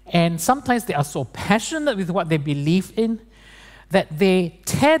 And sometimes they are so passionate with what they believe in that they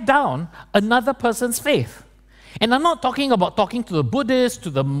tear down another person's faith. And I'm not talking about talking to the Buddhist, to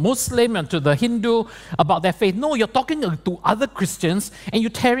the Muslim, and to the Hindu about their faith. No, you're talking to other Christians and you're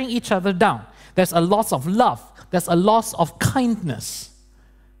tearing each other down. There's a loss of love. There's a loss of kindness.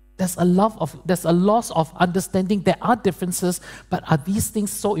 There's a loss of understanding. There are differences, but are these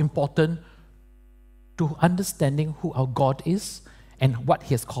things so important to understanding who our God is and what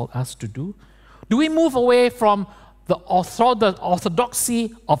He has called us to do? Do we move away from the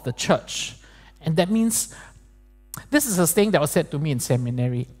orthodoxy of the church? And that means, this is a thing that was said to me in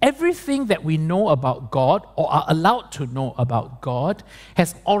seminary. Everything that we know about God or are allowed to know about God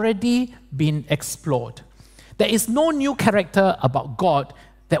has already been explored. There is no new character about God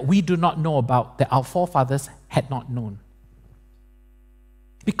that we do not know about, that our forefathers had not known.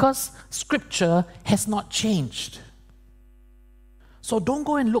 Because Scripture has not changed. So don't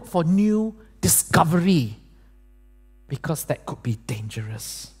go and look for new discovery, because that could be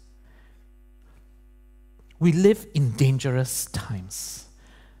dangerous. We live in dangerous times.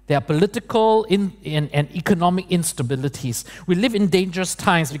 There are political and economic instabilities. We live in dangerous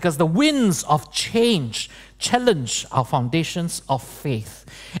times because the winds of change challenge our foundations of faith.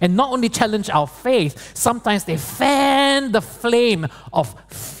 And not only challenge our faith, sometimes they fan the flame of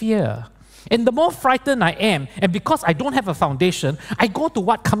fear. And the more frightened I am, and because I don't have a foundation, I go to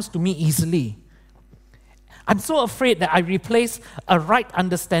what comes to me easily. I'm so afraid that I replace a right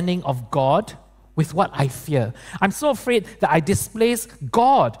understanding of God with what I fear. I'm so afraid that I displace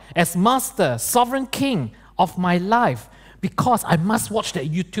God as master, sovereign king of my life because I must watch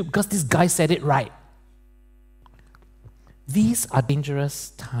that YouTube because this guy said it right. These are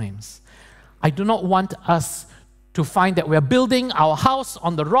dangerous times. I do not want us to find that we're building our house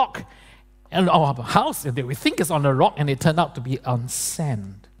on the rock, and our house that we think is on a rock and it turned out to be on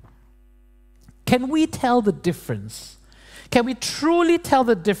sand. Can we tell the difference? Can we truly tell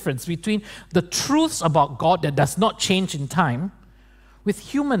the difference between the truths about God that does not change in time with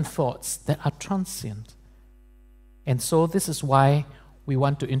human thoughts that are transient? And so this is why we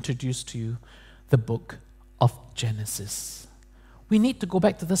want to introduce to you the book of Genesis. We need to go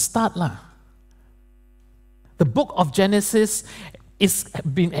back to the start lah. the book of Genesis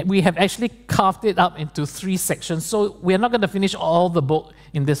we have actually carved it up into 3 sections. So we're not going to finish all the book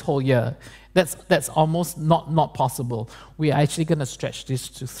in this whole year. That's almost not possible. We are actually going to stretch this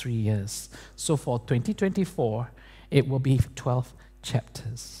to 3 years. So for 2024, it will be 12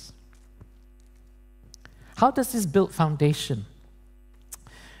 chapters. How does this build foundation?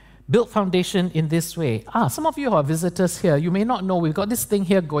 Build foundation in this way. Some of you who are visitors here, you may not know we've got this thing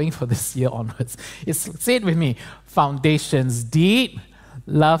here going for this year onwards. Say it with me. Foundations deep,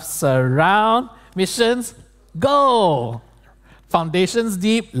 love surround, missions go. Foundations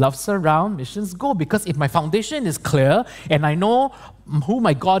deep, love surround, missions go. Because if my foundation is clear and I know who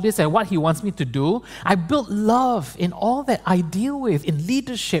my God is and what He wants me to do, I build love in all that I deal with, in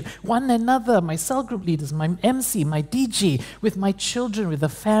leadership, one another, my cell group leaders, my MC, my DG, with my children, with the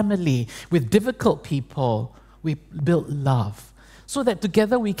family, with difficult people. We build love so that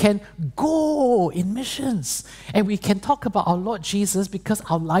together we can go in missions and we can talk about our Lord Jesus because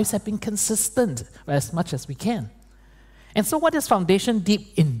our lives have been consistent as much as we can. And so what is foundation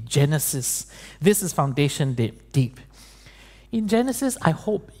deep in Genesis? This is foundation deep. In Genesis, I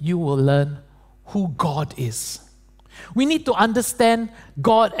hope you will learn who God is. We need to understand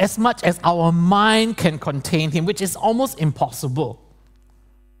God as much as our mind can contain Him, which is almost impossible.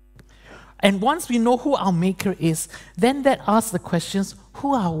 And once we know who our Maker is, then that asks the questions,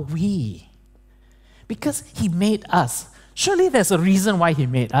 who are we? Because He made us. Surely there's a reason why He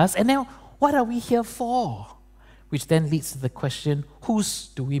made us. And then what are we here for? Which then leads to the question, whose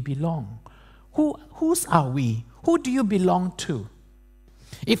do we belong? Whose are we? Who do you belong to?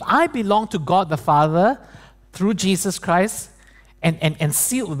 If I belong to God the Father through Jesus Christ and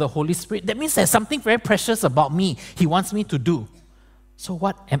sealed with the Holy Spirit, that means there's something very precious about me He wants me to do. So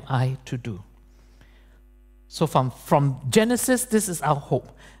what am I to do? So from Genesis, this is our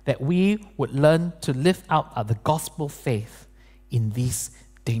hope, that we would learn to live out the gospel faith in these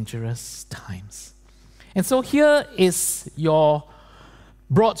dangerous times. And so here is your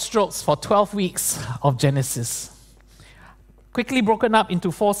broad strokes for 12 weeks of Genesis. Quickly broken up into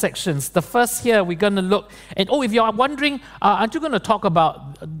 4 sections. The first here, we're going to look, and if you are wondering, aren't you going to talk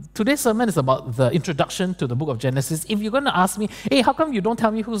about, today's sermon is about the introduction to the book of Genesis. If you're going to ask me, hey, how come you don't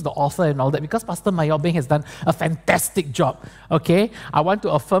tell me who's the author and all that? Because Pastor Yao Beng has done a fantastic job, okay? I want to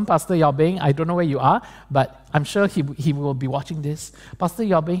affirm Pastor Yao Beng. I don't know where you are, but I'm sure he will be watching this. Pastor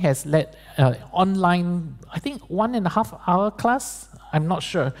Yao Beng has led online, I think 1.5 hour class, I'm not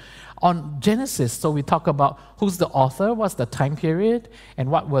sure, on Genesis. So we talk about who's the author, what's the time period,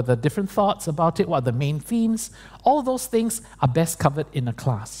 and what were the different thoughts about it, what are the main themes. All those things are best covered in a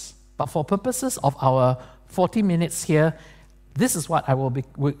class. But for purposes of our 40 minutes here, this is what I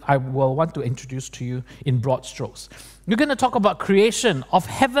will want to introduce to you in broad strokes. We're going to talk about creation of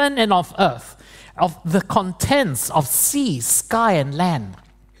heaven and of earth, of the contents of sea, sky, and land.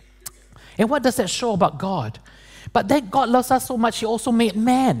 And what does that show about God? But that God loves us so much, He also made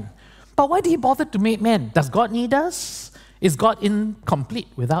man. But why did He bother to make man? Does God need us? Is God incomplete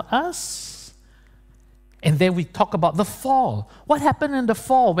without us? And then we talk about the fall. What happened in the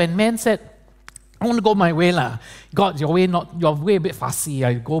fall when man said, I want to go my way lah. God, your way a bit fussy,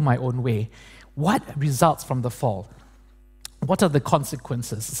 I go my own way. What results from the fall? What are the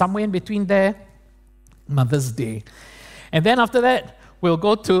consequences? Somewhere in between there, Mother's Day. And then after that, we'll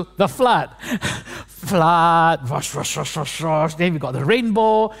go to the flood. Flood, rush, rush, rush, rush, rush. Then we got the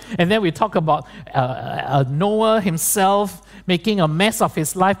rainbow. And then we talk about Noah himself making a mess of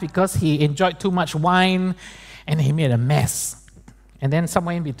his life because he enjoyed too much wine and he made a mess. And then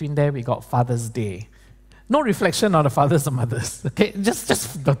somewhere in between there, we got Father's Day. No reflection on the fathers and mothers. Okay,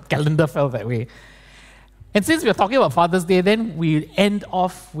 just the calendar fell that way. And since we're talking about Father's Day, then we end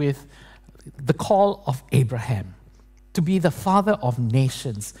off with the call of Abraham to be the father of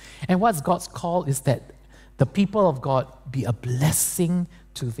nations. And what's God's call is that the people of God be a blessing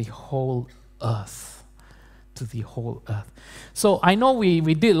to the whole earth. To the whole earth. So I know we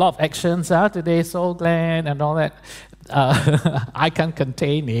did a lot of actions today, so glad and all that. I can't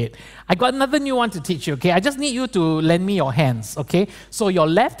contain it. I got another new one to teach you, okay? I just need you to lend me your hands, okay? So your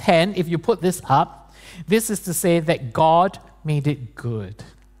left hand, if you put this up, this is to say that God made it good.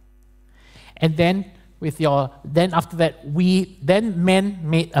 And then after that, men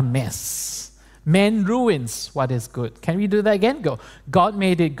made a mess. Man ruins what is good. Can we do that again? Go. God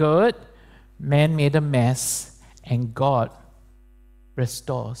made it good, man made a mess, and God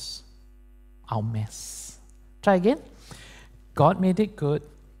restores our mess. Try again. God made it good,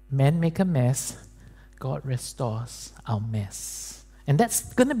 man make a mess, God restores our mess. And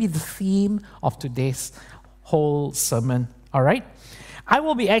that's going to be the theme of today's whole sermon, all right? I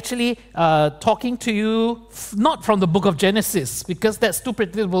will be actually talking to you not from the book of Genesis, because that's too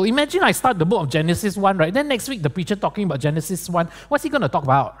predictable. Imagine I start the book of Genesis 1, right? Then next week the preacher talking about Genesis 1. What's he going to talk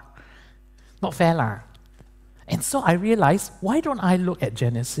about? Not fair lah. And so I realized, why don't I look at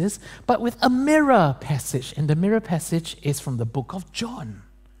Genesis, but with a mirror passage? And the mirror passage is from the book of John.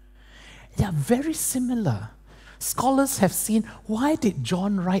 They are very similar. Scholars have seen, why did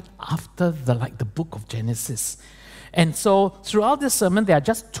John write after the book of Genesis? And so throughout this sermon, there are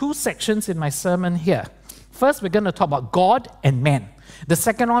just two sections in my sermon here. First, we're going to talk about God and man. The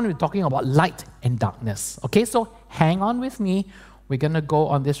second one, we're talking about light and darkness. Okay, so hang on with me. We're going to go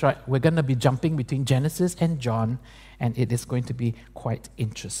on this, right? We're going to be jumping between Genesis and John, and it is going to be quite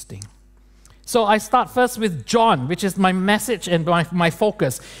interesting. So I start first with John, which is my message and my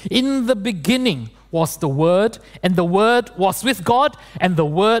focus. In the beginning was the Word, and the Word was with God, and the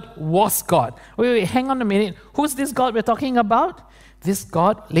Word was God. Wait, hang on a minute. Who's this God we're talking about? This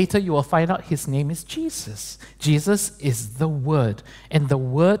God, later you will find out his name is Jesus. Jesus is the Word, and the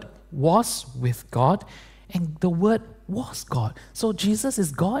Word was with God, and the Word was God. So Jesus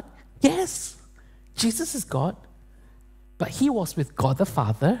is God? Yes, Jesus is God, but he was with God the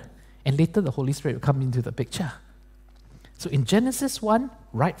Father, and later the Holy Spirit will come into the picture. So in Genesis 1,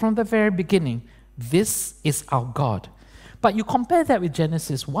 right from the very beginning, this is our God. But you compare that with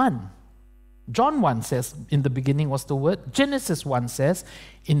Genesis 1. John 1 says, in the beginning was the Word. Genesis 1 says,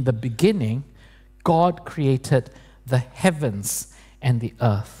 in the beginning, God created the heavens and the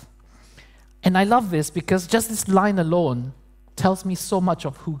earth. And I love this because just this line alone tells me so much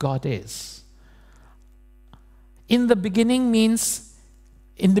of who God is. In the beginning means,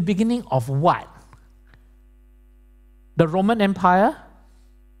 in the beginning of what? The Roman Empire?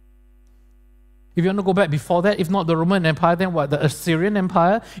 If you want to go back before that, if not the Roman Empire, then what? The Assyrian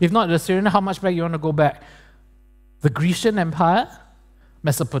Empire? If not the Assyrian, how much back you want to go back? The Grecian Empire?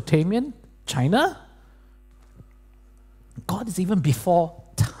 Mesopotamian? China? God is even before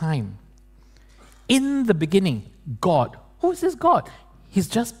time. In the beginning, God. Who is this God? He's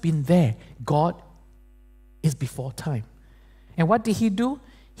just been there. God is before time. And what did he do?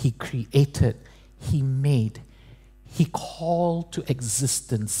 He created, he made, he called to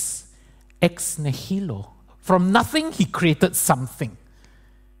existence. Ex nihilo. From nothing, he created something.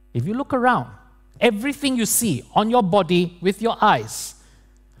 If you look around, everything you see on your body with your eyes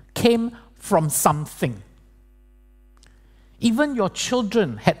came from something. Even your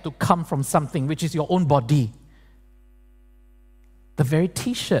children had to come from something, which is your own body. The very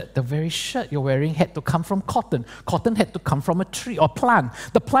t-shirt, the very shirt you're wearing had to come from cotton. Cotton had to come from a tree or plant.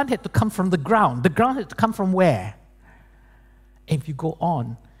 The plant had to come from the ground. The ground had to come from where? If you go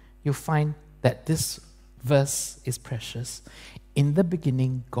on, you'll find that this verse is precious. In the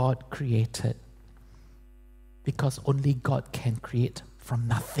beginning, God created, because only God can create from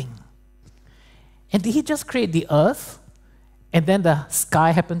nothing. And did he just create the earth and then the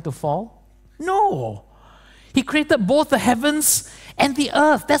sky happened to fall? No. He created both the heavens and the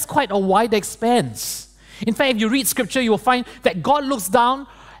earth. That's quite a wide expanse. In fact, if you read scripture, you will find that God looks down,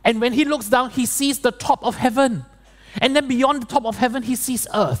 and when he looks down, he sees the top of heaven. And then beyond the top of heaven, he sees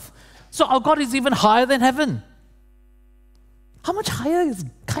earth. So our God is even higher than heaven. How much higher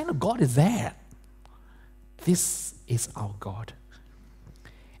kind of God is that? This is our God.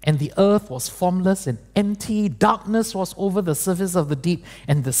 And the earth was formless and empty. Darkness was over the surface of the deep.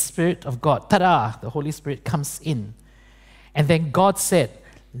 And the Spirit of God, ta-da, the Holy Spirit comes in. And then God said,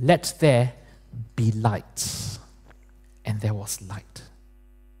 let there be light. And there was light.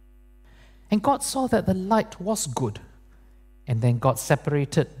 And God saw that the light was good. And then God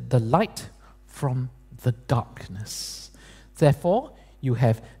separated the light from the darkness. Therefore, you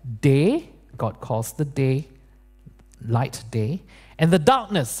have day, God calls the day, light day, and the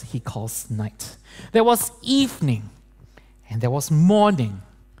darkness he calls night. There was evening, and there was morning,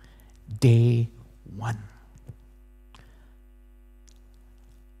 day one.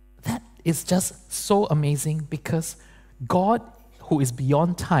 That is just so amazing, because God, who is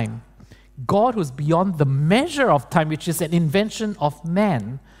beyond time, God who's beyond the measure of time, which is an invention of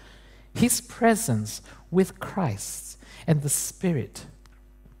man, his presence with Christ and the Spirit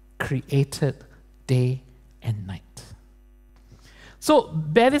created day and night. So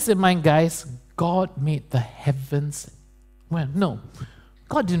bear this in mind, guys. God made the heavens. Well, no,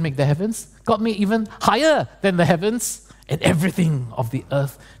 God didn't make the heavens. God made even higher than the heavens and everything of the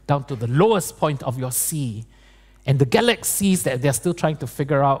earth down to the lowest point of your sea. And the galaxies that they're still trying to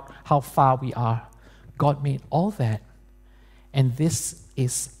figure out how far we are. God made all that. And this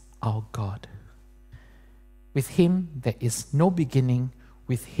is our God. With him there is no beginning.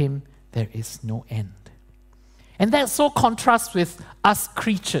 With him there is no end. And that so contrasts with us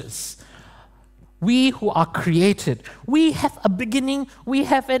creatures. We who are created, we have a beginning, we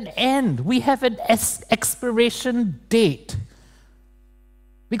have an end, we have an expiration date.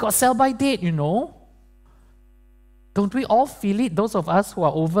 We got sell-by date, you know. Don't we all feel it? Those of us who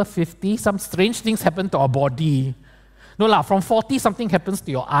are over 50, some strange things happen to our body. No lah, from 40, something happens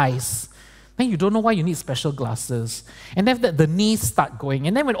to your eyes. Then you don't know why you need special glasses. And then the knees start going.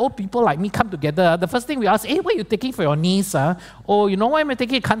 And then when old people like me come together, the first thing we ask, hey, what are you taking for your knees? Oh, you know why I'm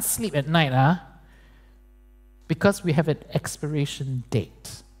taking? You can't sleep at night. Because we have an expiration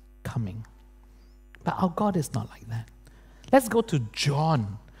date coming. But our God is not like that. Let's go to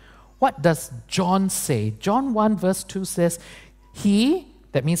John. What does John say? John 1 verse 2 says, He,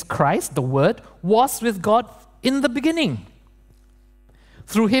 that means Christ, the Word, was with God in the beginning.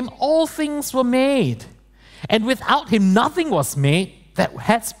 Through Him all things were made. And without Him nothing was made that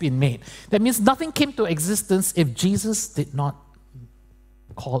has been made. That means nothing came to existence if Jesus did not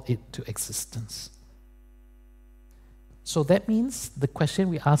call it to existence. So that means the question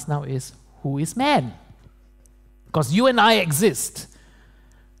we ask now is, who is man? Because you and I exist.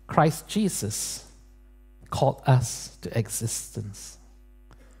 Christ Jesus called us to existence.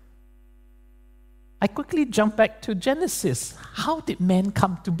 I quickly jump back to Genesis. How did man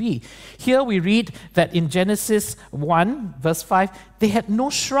come to be? Here we read that in Genesis 1, verse 5, they had no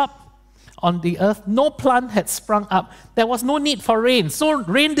shrub on the earth, no plant had sprung up. There was no need for rain, so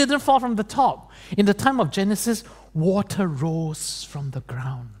rain didn't fall from the top. In the time of Genesis, water rose from the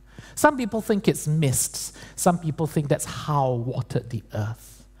ground. Some people think it's mists. Some people think that's how watered the earth.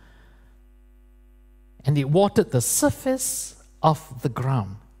 And it watered the surface of the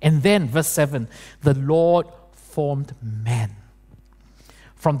ground. And then, verse 7, the Lord formed man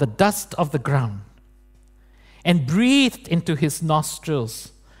from the dust of the ground and breathed into his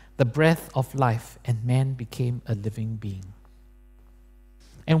nostrils the breath of life, and man became a living being.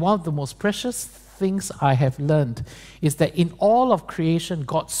 And one of the most precious things I have learned is that in all of creation,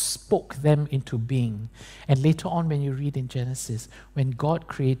 God spoke them into being. And later on, when you read in Genesis, when God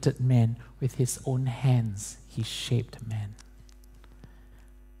created man with his own hands, he shaped man.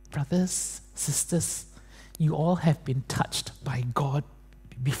 Brothers, sisters, you all have been touched by God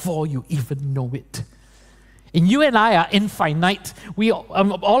before you even know it. And you and I are infinite.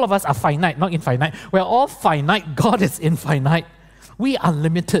 All of us are finite, not infinite. We're all finite. God is infinite. We are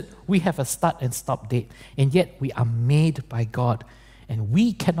limited. We have a start and stop date. And yet we are made by God. And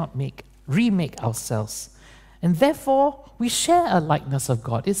we cannot remake ourselves. And therefore, we share a likeness of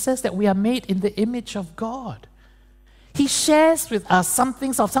God. It says that we are made in the image of God. He shares with us some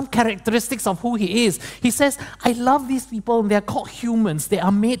characteristics of who He is. He says, I love these people and they're called humans. They are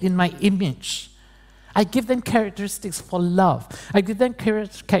made in my image. I give them characteristics for love. I give them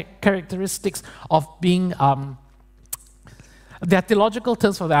characteristics of being, there are theological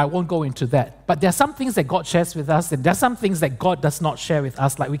terms for that, I won't go into that. But there are some things that God shares with us, and there are some things that God does not share with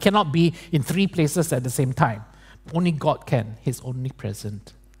us, like we cannot be in 3 places at the same time. Only God can. He's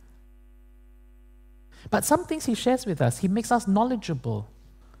omnipresent. But some things He shares with us, He makes us knowledgeable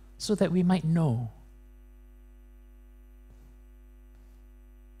so that we might know.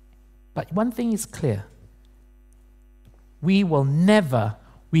 But one thing is clear. We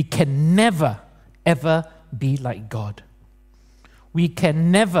can never, ever be like God. We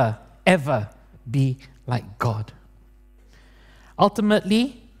can never, ever be like God.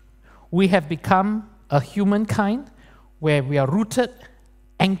 Ultimately, we have become a humankind where we are rooted,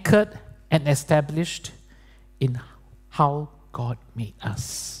 anchored, and established in how God made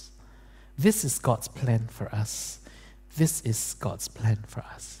us. This is God's plan for us. This is God's plan for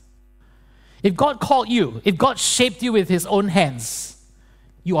us. If God called you, if God shaped you with His own hands,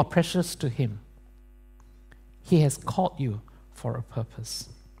 you are precious to Him. He has called you for a purpose.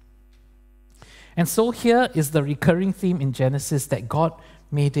 And so here is the recurring theme in Genesis, that God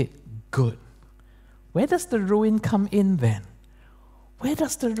made it good. Where does the ruin come in then? Where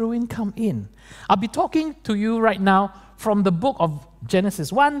does the ruin come in? I'll be talking to you right now from the book of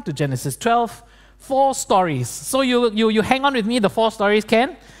Genesis 1 to Genesis 12, 4 stories. So you hang on with me, the 4 stories,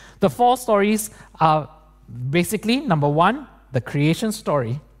 Ken? The 4 stories are basically, number 1, the creation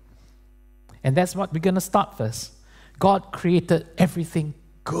story. And that's what we're going to start first. God created everything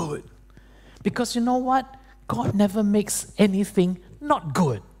good. Because you know what? God never makes anything not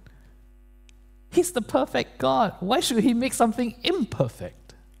good. He's the perfect God. Why should He make something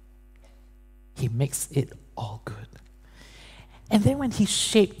imperfect? He makes it all good. And then when He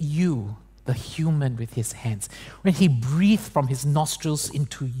shaped you, the human, with His hands, when He breathed from His nostrils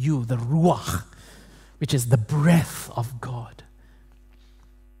into you, the ruach, which is the breath of God,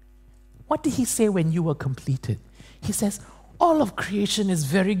 what did He say when you were completed? He says, all of creation is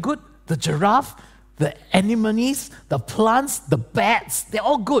very good. The giraffe, the anemones, the plants, the bats, they're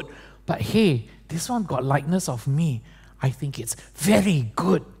all good. But hey, this one got likeness of me. I think it's very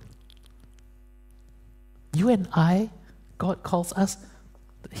good. You and I, God calls us,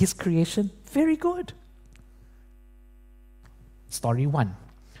 His creation, very good. Story 1.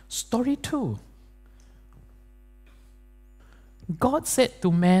 Story 2. God said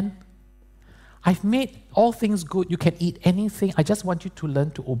to man, I've made all things good. You can eat anything. I just want you to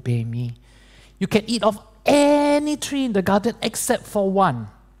learn to obey me. You can eat of any tree in the garden except for one.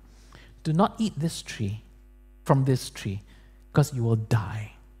 Do not eat this tree, from this tree, because you will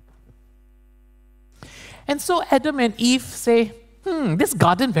die. And so Adam and Eve say, this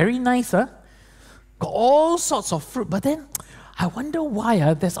garden very nice, huh? Got all sorts of fruit, but then I wonder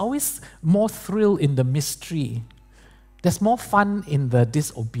why there's always more thrill in the mystery. There's more fun in the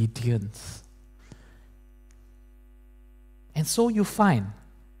disobedience. And so you find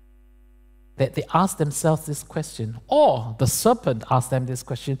that they ask themselves this question, or the serpent asked them this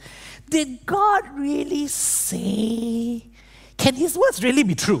question, did God really say? Can His words really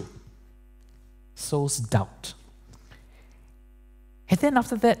be true? Sows doubt. And then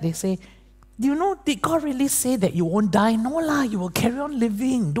after that they say, do you know, did God really say that you won't die? No lah, you will carry on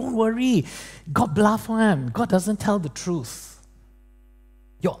living. Don't worry. God bluff one. God doesn't tell the truth.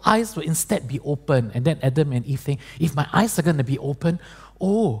 Your eyes will instead be open. And then Adam and Eve think, if my eyes are going to be open,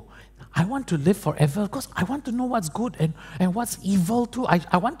 I want to live forever because I want to know what's good and what's evil too.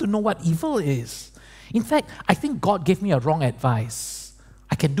 I want to know what evil is. In fact, I think God gave me a wrong advice.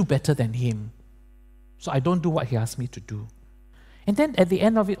 I can do better than Him. So I don't do what He asked me to do. And then at the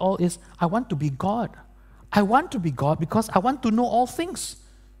end of it all is, I want to be God. I want to be God because I want to know all things.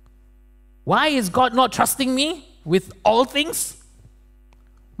 Why is God not trusting me with all things?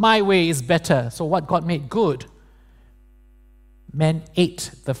 My way is better. So what God made good, man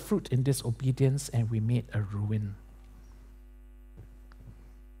ate the fruit in disobedience and we made a ruin.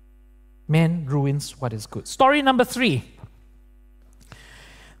 Man ruins what is good. Story number 3.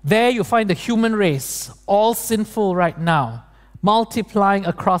 There you find the human race, all sinful right now, multiplying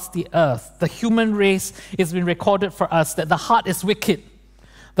across the earth. The human race has been recorded for us that the heart is wicked.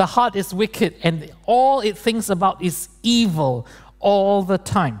 The heart is wicked and all it thinks about is evil all the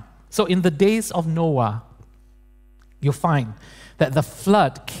time. So in the days of Noah, you find that the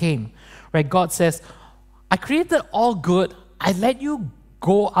flood came where God says, I created all good. I let you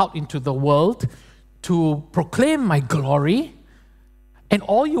go out into the world to proclaim my glory. And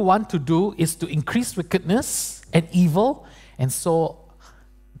all you want to do is to increase wickedness and evil. And so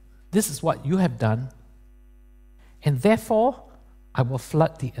this is what you have done. And therefore, I will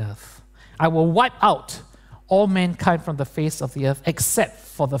flood the earth. I will wipe out all mankind from the face of the earth except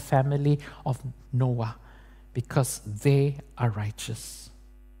for the family of Noah because they are righteous.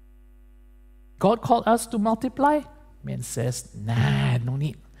 God called us to multiply. Man says, nah, no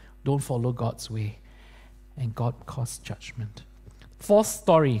need. Don't follow God's way. And God caused judgment. 4th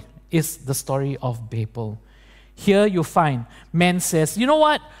story is the story of Babel. Here you find man says, you know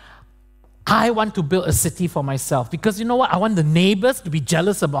what? I want to build a city for myself because you know what? I want the neighbors to be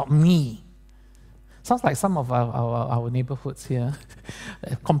jealous about me. Sounds like some of our neighborhoods here.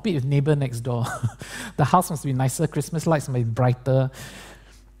 Compete with neighbor next door. The house must be nicer, Christmas lights must be brighter.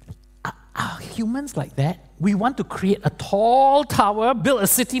 Are humans like that? We want to create a tall tower, build a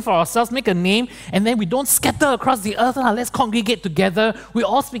city for ourselves, make a name, and then we don't scatter across the earth. Let's congregate together. We're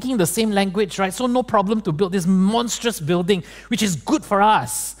all speaking the same language, right? So no problem to build this monstrous building, which is good for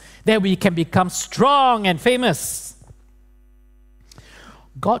us. Then we can become strong and famous.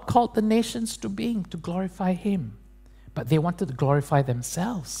 God called the nations to being, to glorify Him. But they wanted to glorify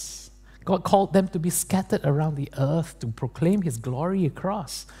themselves. God called them to be scattered around the earth to proclaim His glory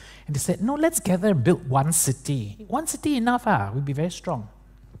across. And they said, no, let's gather and build one city. One city enough, we'll be very strong.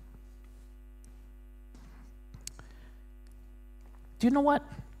 Do you know what?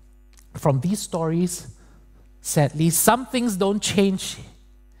 From these stories, sadly, some things don't change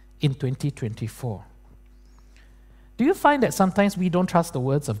in 2024. Do you find that sometimes we don't trust the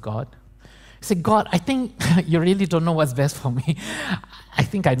words of God? You say, God, I think you really don't know what's best for me. I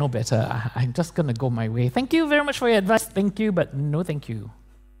think I know better. I'm just going to go my way. Thank you very much for your advice. Thank you, but no thank you.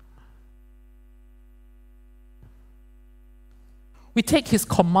 We take His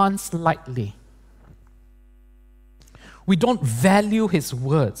commands lightly. We don't value His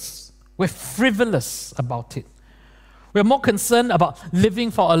words. We're frivolous about it. We're more concerned about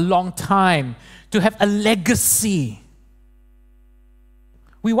living for a long time, to have a legacy.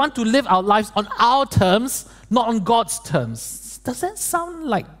 We want to live our lives on our terms, not on God's terms. Does that sound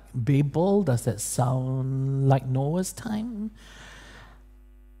like Babel? Does that sound like Noah's time?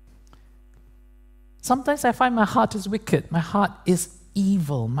 Sometimes I find my heart is wicked. My heart is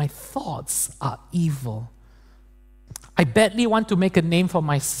evil. My thoughts are evil. I badly want to make a name for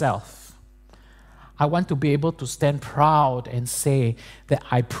myself. I want to be able to stand proud and say that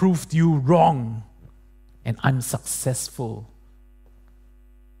I proved you wrong and I'm successful.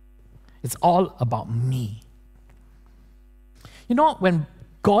 It's all about me. You know, when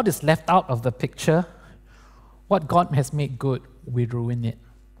God is left out of the picture, what God has made good, we ruin it.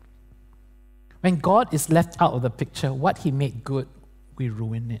 When God is left out of the picture, what He made good, we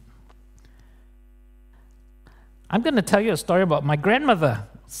ruin it. I'm going to tell you a story about my grandmother.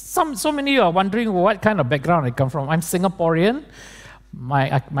 So many of you are wondering what kind of background I come from. I'm Singaporean.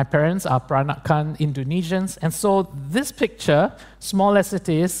 My parents are Peranakan Indonesians. And so this picture, small as it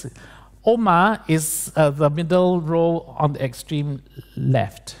is, Oma is the middle row on the extreme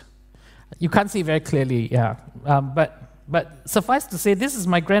left. You can't see very clearly, yeah. But suffice to say, this is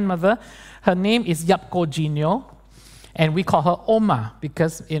my grandmother. Her name is YiJia, and we call her Oma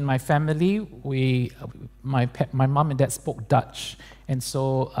because in my family, my mom and dad spoke Dutch. And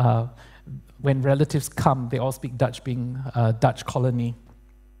so when relatives come, they all speak Dutch, being a Dutch colony.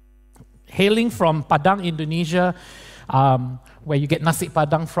 Hailing from Padang, Indonesia, where you get nasi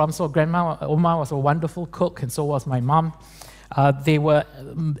padang from. So Grandma Oma was a wonderful cook, and so was my mom. They were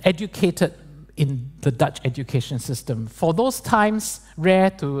educated in the Dutch education system. For those times, rare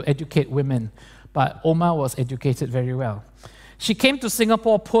to educate women, but Oma was educated very well. She came to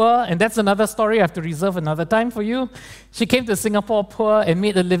Singapore poor, and that's another story I have to reserve another time for you. She came to Singapore poor and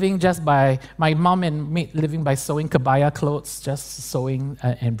made a living just by, my mom made a living by sewing kebaya clothes, just sewing,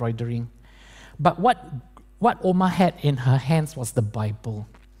 embroidering. But what Oma had in her hands was the Bible.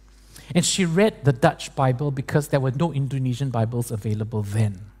 And she read the Dutch Bible because there were no Indonesian Bibles available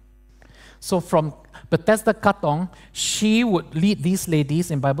then. So from Bethesda Katong, she would lead these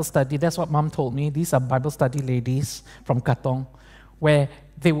ladies in Bible study. That's what Mom told me. These are Bible study ladies from Katong, where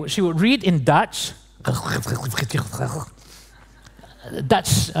she would read in Dutch. Dutch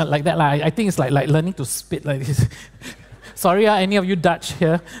like that. I think it's like learning to spit like this. Sorry, any of you Dutch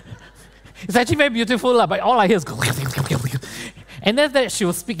here? It's actually very beautiful, but all I hear is... And then that she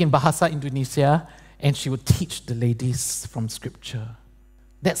would speak in Bahasa Indonesia, and she would teach the ladies from Scripture.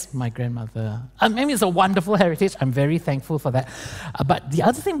 That's my grandmother. I mean, it's a wonderful heritage. I'm very thankful for that. But the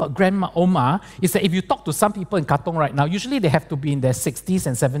other thing about Grandma Oma is that if you talk to some people in Katong right now, usually they have to be in their 60s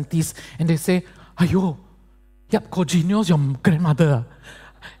and 70s, and they say, "Ayo, YiJia's your grandmother."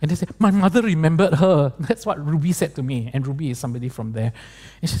 And they say, "My mother remembered her." That's what Ruby said to me, and Ruby is somebody from there.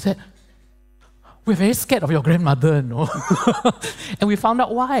 And she said, "We're very scared of your grandmother, no?" And we found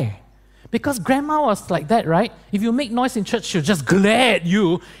out why. Because Grandma was like that, right? If you make noise in church, she'll just glare at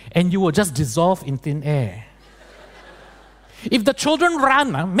you and you will just dissolve in thin air. If the children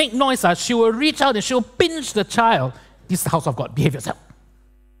run, make noise, she will reach out and she'll pinch the child. This is the house of God, behave yourself.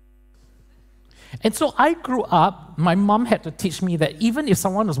 And so I grew up, my mom had to teach me that even if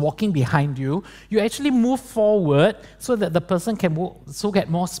someone is walking behind you, you actually move forward so that the person can get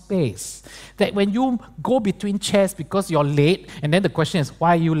more space. That when you go between chairs because you're late, and then the question is,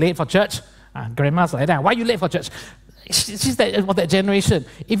 why are you late for church? Grandma's like that, why are you late for church? She's of that generation.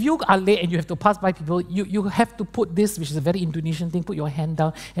 If you are late and you have to pass by people, you have to put this, which is a very Indonesian thing, put your hand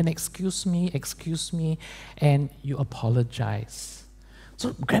down and excuse me, and you apologize.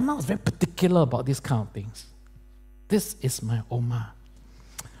 So Grandma was very particular about these kind of things. This is my Oma.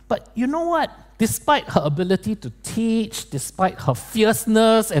 But you know what? Despite her ability to teach, despite her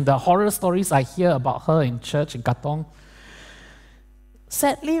fierceness and the horror stories I hear about her in church in Katong,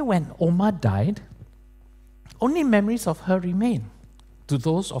 sadly when Oma died, only memories of her remain to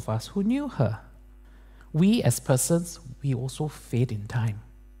those of us who knew her. We as persons, we also fade in time.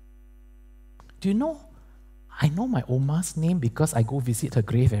 Do you know? I know my Oma's name because I go visit her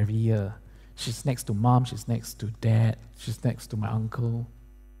grave every year. She's next to Mom, she's next to Dad, she's next to my uncle,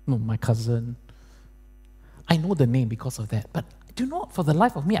 no, my cousin. I know the name because of that. But do you know, for the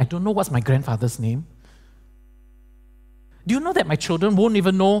life of me, I don't know what's my grandfather's name. Do you know that my children won't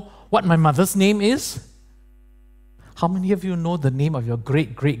even know what my mother's name is? How many of you know the name of your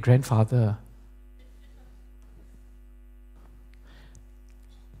great-great-grandfather?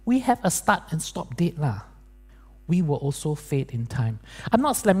 We have a start and stop date lah. We will also fade in time. I'm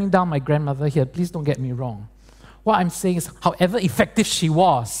not slamming down my grandmother here, please don't get me wrong. What I'm saying is, however effective she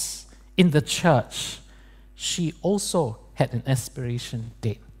was in the church, she also had an expiration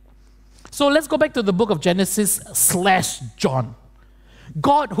date. So let's go back to the book of Genesis / John.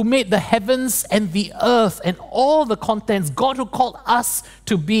 God who made the heavens and the earth and all the contents, God who called us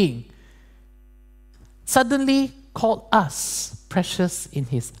to being, suddenly called us precious in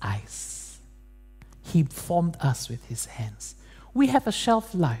His eyes. He formed us with His hands. We have a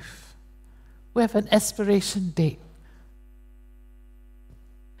shelf life. We have an expiration date.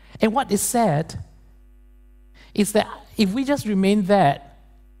 And what is sad is that if we just remain that,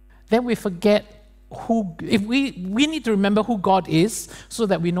 then we forget we need to remember who God is so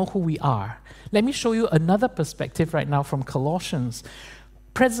that we know who we are. Let me show you another perspective right now from Colossians.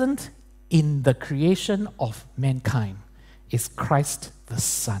 Present in the creation of mankind is Christ the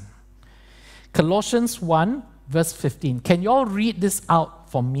Son. Colossians 1, verse 15. Can you all read this out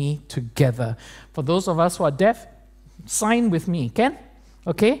for me together? For those of us who are deaf, sign with me, can?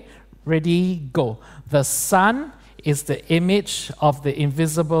 Okay? Ready, go. The Son is the image of the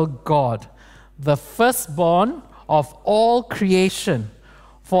invisible God, the firstborn of all creation.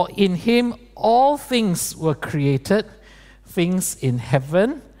 For in Him all things were created, things in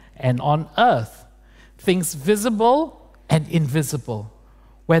heaven and on earth, things visible and invisible,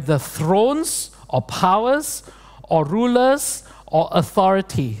 whether thrones or powers or rulers or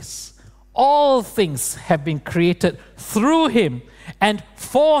authorities. All things have been created through Him and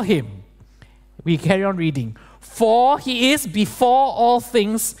for Him. We carry on reading. For He is before all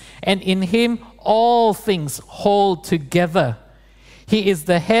things, and in Him all things hold together. He is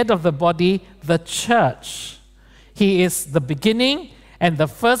the head of the body, the church. He is the beginning and the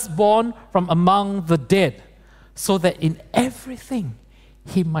firstborn from among the dead, so that in everything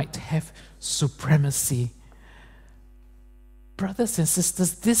He might have supremacy. Brothers and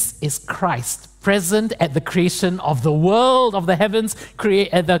sisters, this is Christ, present at the creation of the world, of the heavens,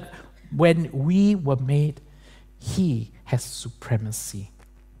 when we were made. He has supremacy.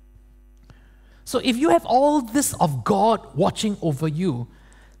 So if you have all this of God watching over you,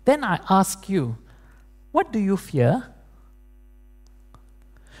 then I ask you, what do you fear?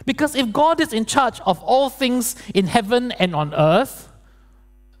 Because if God is in charge of all things in heaven and on earth,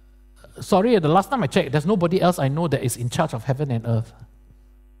 sorry, the last time I checked, there's nobody else I know that is in charge of heaven and earth.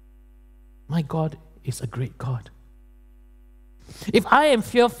 My God is a great God. If I am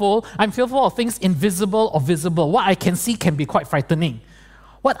fearful, I'm fearful of things invisible or visible. What I can see can be quite frightening.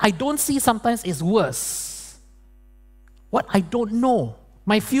 What I don't see sometimes is worse. What I don't know,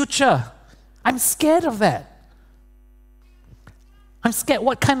 my future, I'm scared of that. I'm scared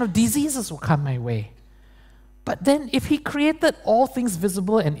what kind of diseases will come my way. But then if He created all things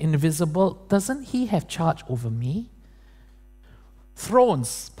visible and invisible, doesn't He have charge over me?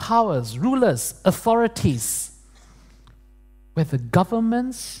 Thrones, powers, rulers, authorities, whether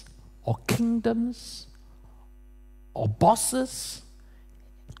governments or kingdoms or bosses,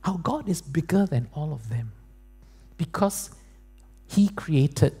 our God is bigger than all of them because He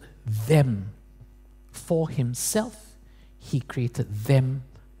created them for Himself. He created them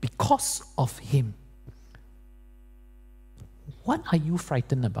because of Him. What are you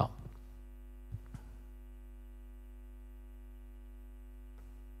frightened about?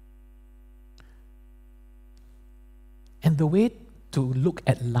 And the way to look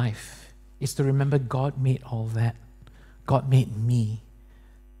at life is to remember God made all that. God made me.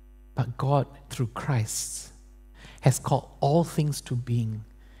 But God, through Christ, has called all things to being.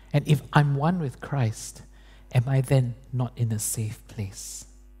 And if I'm one with Christ, am I then not in a safe place?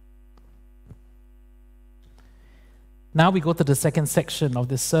 Now we go to the second section of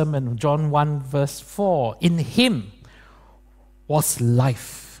this sermon, John 1 verse 4. In Him was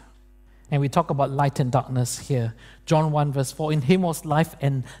life. And we talk about light and darkness here. John 1 verse 4. In Him was life,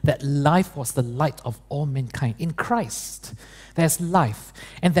 and that life was the light of all mankind. In Christ, there's life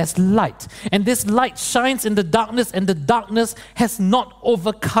and there's light. And this light shines in the darkness, and the darkness has not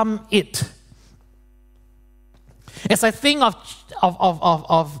overcome it. As I think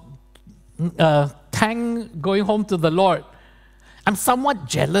of Tang going home to the Lord, I'm somewhat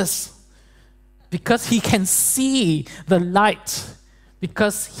jealous because he can see the light,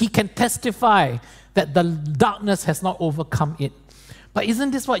 because he can testify that the darkness has not overcome it. But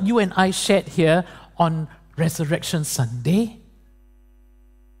isn't this what you and I shared here on Resurrection Sunday?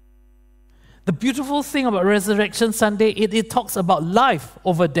 The beautiful thing about Resurrection Sunday, it talks about life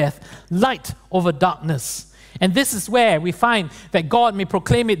over death, light over darkness. And this is where we find that God may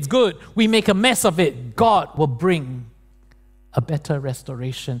proclaim it's good. We make a mess of it. God will bring a better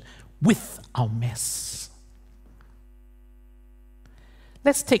restoration with our mess.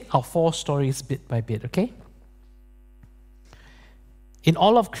 Let's take our 4 stories bit by bit, okay? In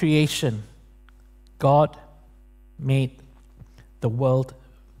all of creation, God made the world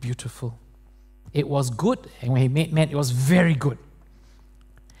beautiful. It was good, and when He made man, it was very good.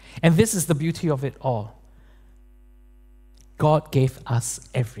 And this is the beauty of it all. God gave us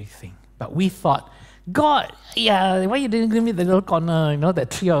everything. But we thought, God, yeah, why you didn't give me the little corner,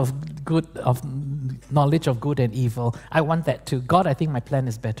 that tree of good, of knowledge of good and evil? I want that too. God, I think my plan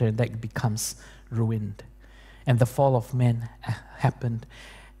is better, and that becomes ruined. And the fall of man happened,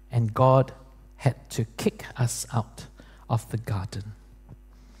 and God had to kick us out of the garden.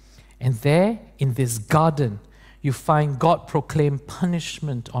 And there, in this garden, you find God proclaim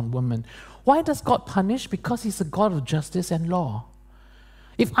punishment on women. Why does God punish? Because He's a God of justice and law.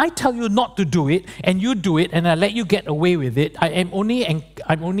 If I tell you not to do it, and you do it, and I let you get away with it, I'm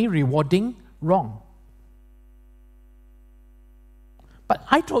only rewarding wrong. But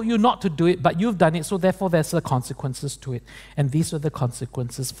I told you not to do it, but you've done it, so therefore there's the consequences to it. And these are the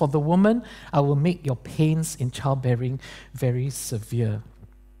consequences. For the woman, I will make your pains in childbearing very severe.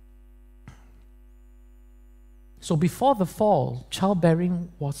 So before the fall,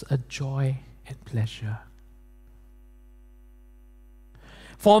 childbearing was a joy and pleasure.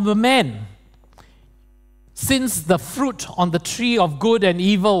 For the man, since the fruit on the tree of good and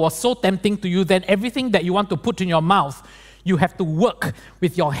evil was so tempting to you, then everything that you want to put in your mouth, you have to work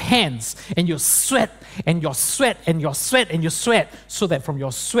with your hands, and you sweat, and you sweat, and you sweat, and you sweat, so that from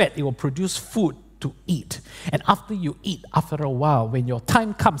your sweat it will produce food to eat. And after you eat, after a while, when your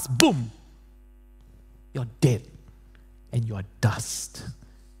time comes, boom, you're dead, and you are dust.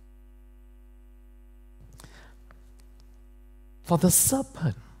 For the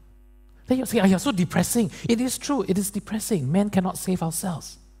serpent, then you say, oh, you're so depressing. It is true, it is depressing. Men cannot save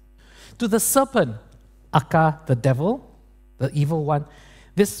ourselves. To the serpent, Aka, the devil, the evil one,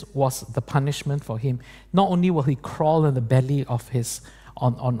 this was the punishment for him. Not only will he crawl in the belly of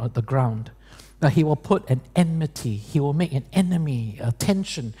on the ground, but he will put an enmity, he will make an enemy, a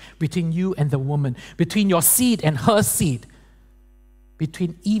tension between you and the woman, between your seed and her seed,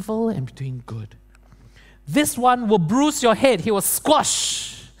 between evil and between good. This one will bruise your head, he will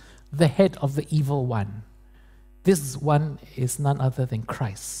squash the head of the evil one. This one is none other than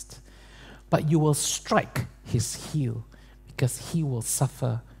Christ. But you will strike his heel, because he will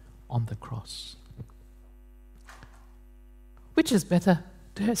suffer on the cross. Which is better,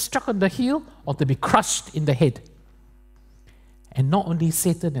 to have struck on the heel or to be crushed in the head? And not only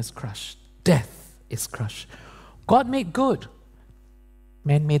Satan is crushed, death is crushed. God made good.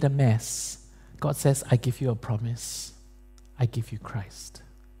 Man made a mess. God says, I give you a promise. I give you Christ.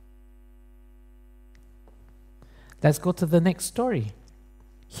 Let's go to the next story.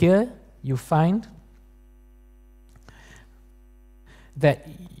 Here you find that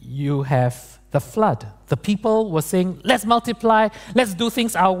you have the flood. The people were saying, let's multiply, let's do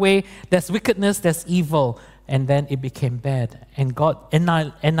things our way. There's wickedness, there's evil. And then it became bad. And God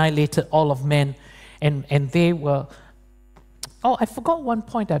annihilated all of men. And they were... Oh, I forgot one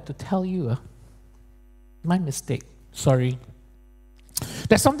point I have to tell you. My mistake. Sorry.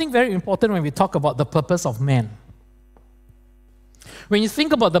 There's something very important when we talk about the purpose of man. When you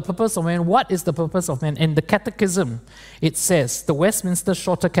think about the purpose of man, what is the purpose of man? In the Catechism, it says, the Westminster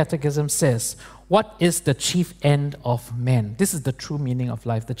Shorter Catechism says, what is the chief end of man? This is the true meaning of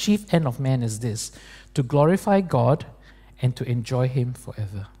life. The chief end of man is this: to glorify God and to enjoy Him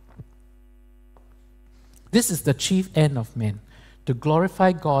forever. This is the chief end of man, to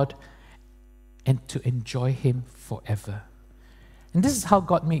glorify God and to enjoy Him forever. And this is how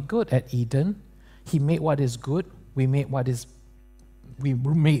God made good at Eden. He made what is good, we made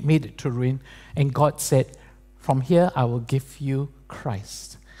it to ruin, and God said, from here I will give you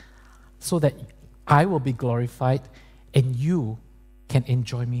Christ, so that I will be glorified and you can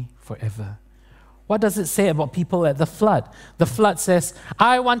enjoy me forever. What does it say about people at the flood? The flood says,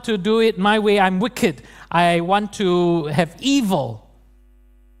 I want to do it my way, I'm wicked, I want to have evil.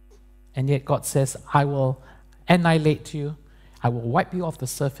 And yet God says, I will annihilate you, I will wipe you off the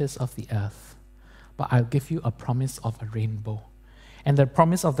surface of the earth, but I'll give you a promise of a rainbow. And the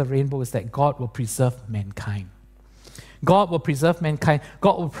promise of the rainbow is that God will preserve mankind. God will preserve mankind.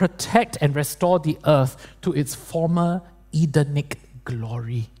 God will protect and restore the earth to its former Edenic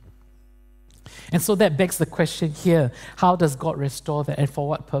glory. And so that begs the question here, how does God restore that, and for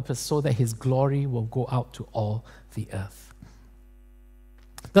what purpose? So that His glory will go out to all the earth.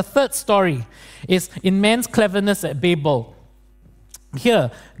 The third story is in man's cleverness at Babel.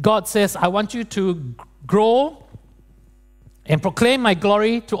 Here, God says, I want you to grow and proclaim my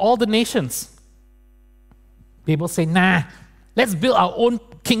glory to all the nations. People say, nah, let's build our own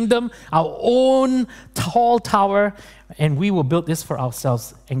kingdom, our own tall tower, and we will build this for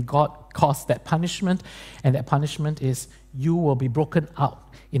ourselves. And God caused that punishment, and that punishment is you will be broken out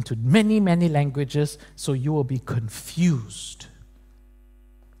into many, many languages, so you will be confused.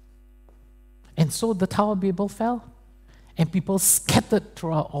 And so the Tower of Babel fell, and people scattered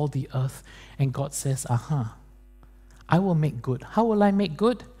throughout all the earth. And God says, I will make good. How will I make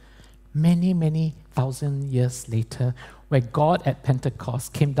good? Many, many thousand years later, where God at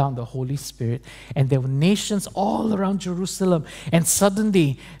Pentecost came down the Holy Spirit, and there were nations all around Jerusalem, and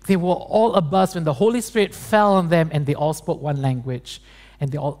suddenly they were all abuzz when the Holy Spirit fell on them, and they all spoke one language,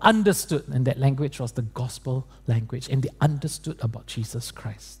 and they all understood, and that language was the gospel language, and they understood about Jesus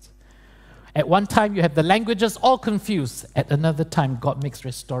Christ. At one time, you have the languages all confused. At another time, God makes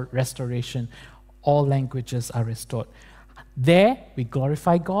restoration. All languages are restored. There, we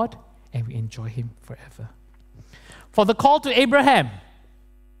glorify God, and we enjoy Him forever. For the call to Abraham,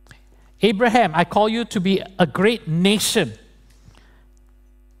 I call you to be a great nation.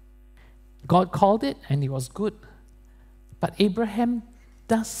 God called it, and it was good. But Abraham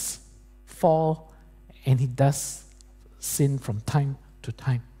does fall, and he does sin from time to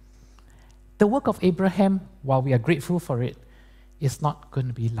time. The work of Abraham, while we are grateful for it, is not going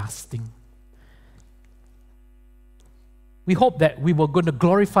to be lasting. We hope that we were going to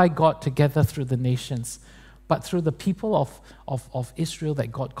glorify God together through the nations, but through the people of Israel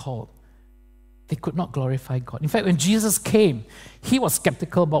that God called, they could not glorify God. In fact, when Jesus came, He was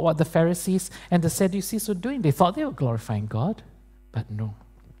skeptical about what the Pharisees and the Sadducees were doing. They thought they were glorifying God, but no.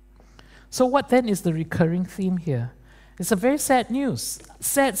 So what then is the recurring theme here? It's a very sad news.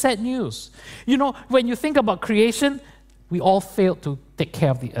 Sad news. You know, when you think about creation, we all failed to take care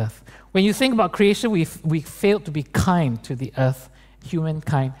of the earth. When you think about creation, we failed to be kind to the earth.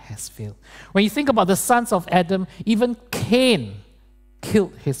 Humankind has failed. When you think about the sons of Adam, even Cain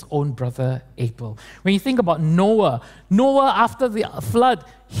killed his own brother Abel. When you think about Noah, after the flood,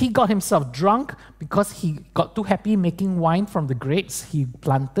 he got himself drunk because he got too happy making wine from the grapes he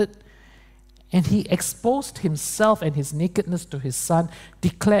planted. And he exposed himself and his nakedness to his son,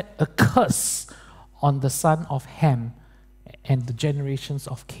 declared a curse on the son of Ham and the generations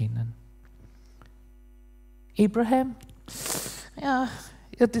of Canaan. Abraham, his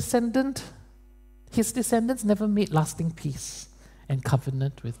descendants never made lasting peace and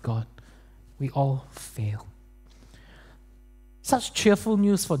covenant with God. We all fail. Such cheerful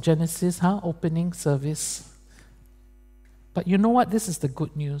news for Genesis, opening service. But you know what? This is the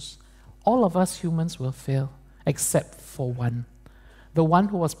good news. All of us humans will fail, except for one. The one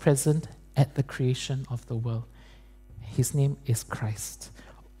who was present at the creation of the world. His name is Christ.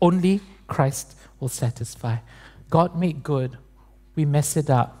 Only Christ will satisfy. God made good. We mess it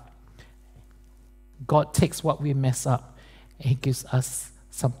up. God takes what we mess up and He gives us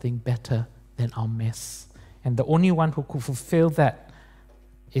something better than our mess. And the only one who could fulfill that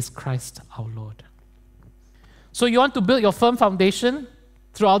is Christ our Lord. So you want to build your firm foundation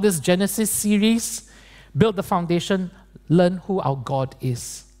throughout this Genesis series? Build the foundation, learn who our God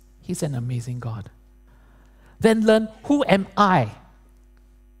is. He's an amazing God. Then learn, who am I?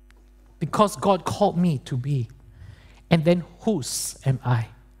 Because God called me to be. And then, whose am I?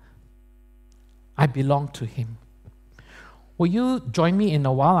 I belong to Him. Will you join me in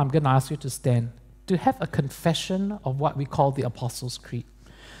a while? I'm going to ask you to stand to have a confession of what we call the Apostles' Creed.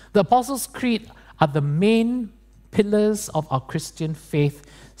 The Apostles' Creed are the main pillars of our Christian faith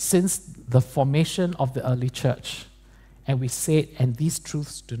since the formation of the early church. And we say it, and these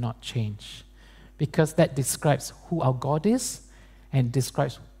truths do not change, because that describes who our God is, and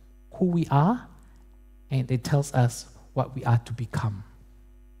describes who we are, and it tells us what we are to become.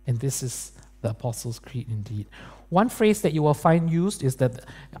 And this is the Apostles' Creed indeed. One phrase that you will find used is that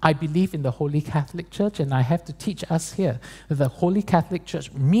I believe in the Holy Catholic Church, and I have to teach us here that the Holy Catholic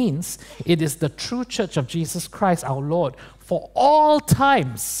Church means it is the true church of Jesus Christ our Lord for all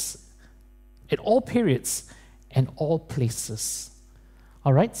times, at all periods, and all places.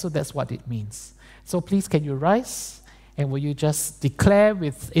 All right, so that's what it means. So please, can you rise, and will you just declare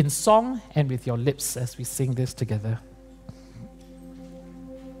in song and with your lips as we sing this together?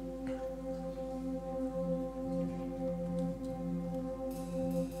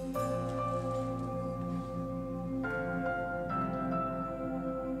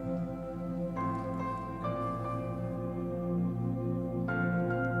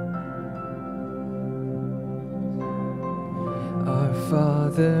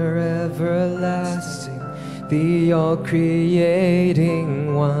 Father everlasting, the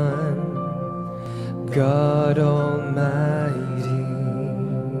all-creating one, God Almighty,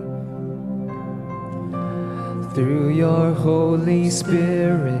 through your Holy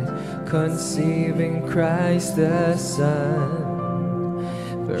Spirit, conceiving Christ the Son,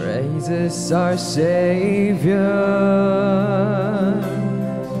 praises our Savior.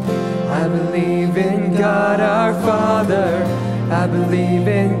 I believe in God our Father, I believe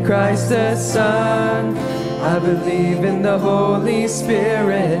in Christ the Son. I believe in the Holy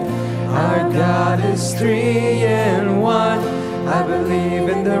Spirit. Our God is 3 in 1. I believe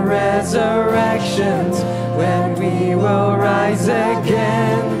in the resurrections when we will rise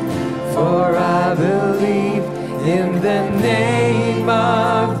again. For I believe in the name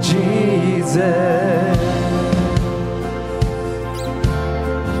of Jesus.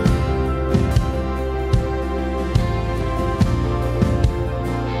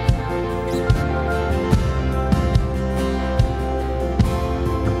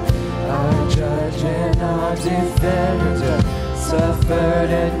 Our defender suffered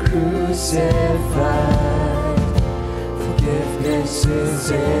and crucified. Forgiveness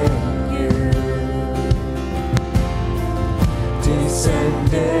is in you.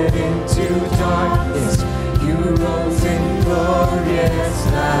 Descended into darkness, you rose in glorious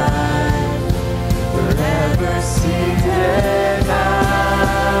light. Forever seated high.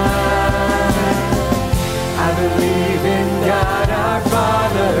 I believe in God our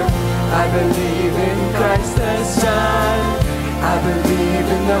Father. I believe in Christ the Son. I believe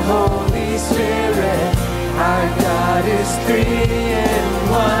in the Holy Spirit. Our God is 3 in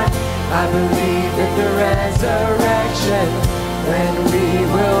 1. I believe in the resurrection when we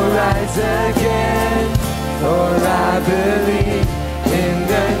will rise again. For I believe in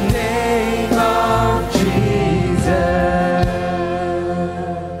the name of Jesus.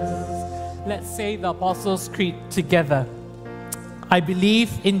 Let's say the Apostles' Creed together. I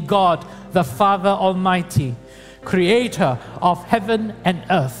believe in God, the Father Almighty, creator of heaven and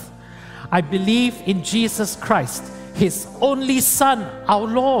earth. I believe in Jesus Christ, his only Son, our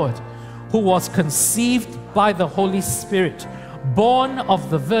Lord, who was conceived by the Holy Spirit, born of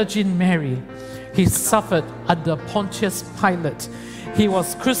the Virgin Mary. He suffered under Pontius Pilate. He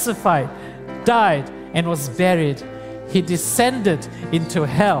was crucified, died, and was buried. He descended into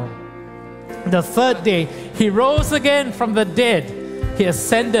hell. The third day, he rose again from the dead. He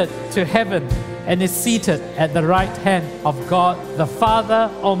ascended to heaven and is seated at the right hand of God, the Father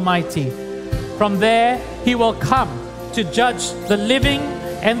Almighty. From there, he will come to judge the living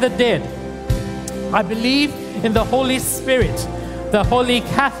and the dead. I believe in the Holy Spirit, the Holy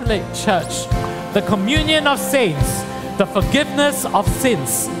Catholic Church, the communion of saints, the forgiveness of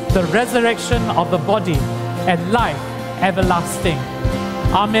sins, the resurrection of the body, and life everlasting.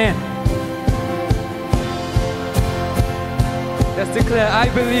 Amen. Let's declare, I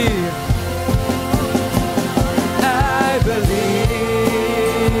believe. I believe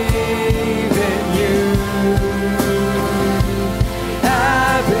in you.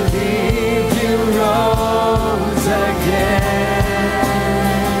 I believe you rose again.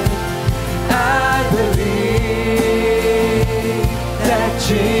 I believe that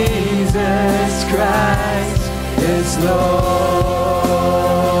Jesus Christ is Lord.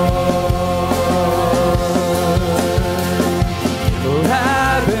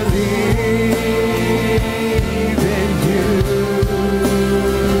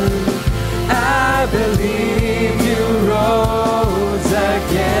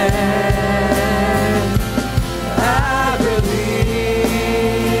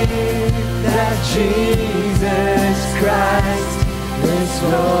 Jesus Christ is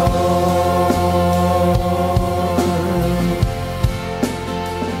Lord.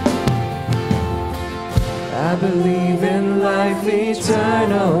 I believe in life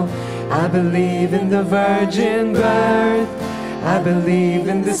eternal. I believe in the virgin birth. I believe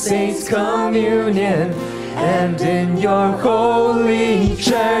in the saints' communion and in your holy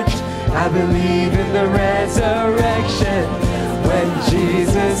church. I believe in the resurrection when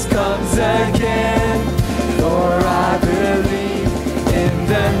Jesus comes again. For I believe in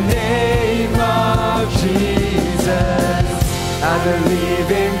the name of Jesus. I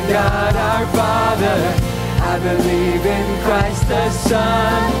believe in God our Father. I believe in Christ the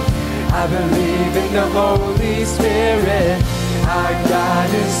Son. I believe in the Holy Spirit. Our God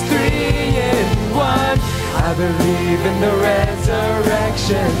is 3 in 1. I believe in the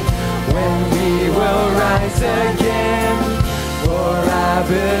resurrection when we will rise again. For I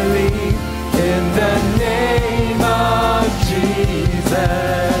believe in the name of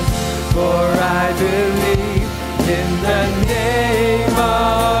Jesus. For I believe in the name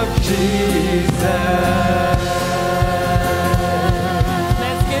of Jesus.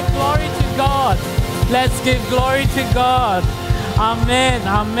 Let's give glory to God. Let's give glory to God. Amen,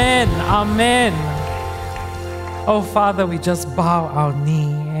 amen, amen. Oh, Father, we just bow our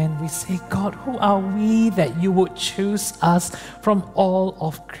knee and we say, God, who are we that you would choose us from all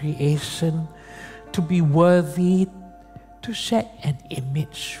of creation to be worthy to share an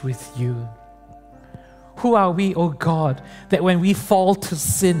image with you? Who are we, O God, that when we fall to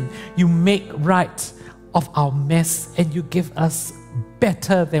sin, you make right of our mess and you give us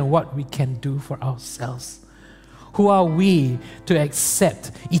better than what we can do for ourselves? Who are we to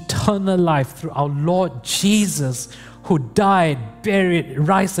accept eternal life through our Lord Jesus, who died, buried,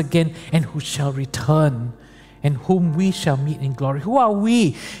 rise again, and who shall return, and whom we shall meet in glory? Who are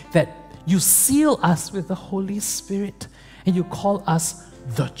we that you seal us with the Holy Spirit and you call us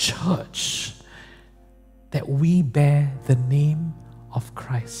the church, that we bear the name of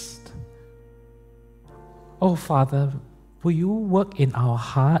Christ? Oh Father, will you work in our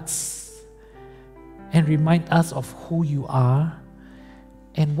hearts and remind us of who you are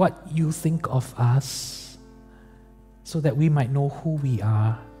and what you think of us, so that we might know who we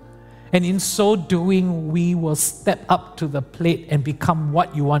are. And in so doing, we will step up to the plate and become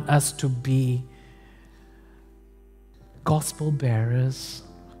what you want us to be. Gospel bearers,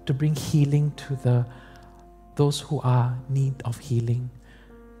 to bring healing to those who are in need of healing,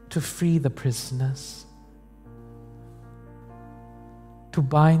 to free the prisoners, to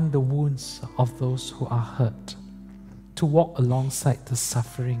bind the wounds of those who are hurt, to walk alongside the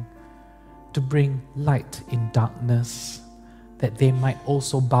suffering, to bring light in darkness, that they might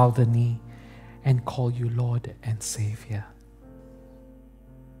also bow the knee and call you Lord and Savior.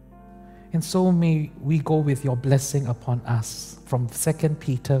 And so may we go with your blessing upon us from 2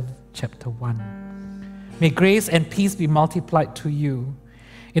 Peter chapter 1. May grace and peace be multiplied to you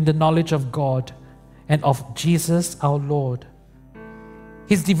in the knowledge of God and of Jesus our Lord.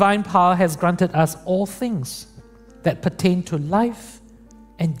 His divine power has granted us all things that pertain to life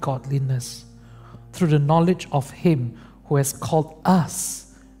and godliness through the knowledge of Him who has called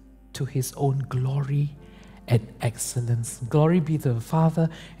us to His own glory and excellence. Glory be to the Father,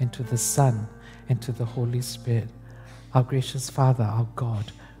 and to the Son, and to the Holy Spirit. Our gracious Father, our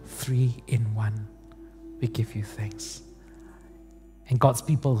God, 3 in 1. We give you thanks. And God's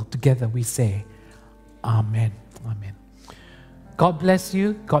people together we say, Amen. Amen. God bless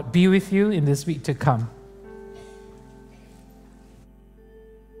you. God be with you in this week to come.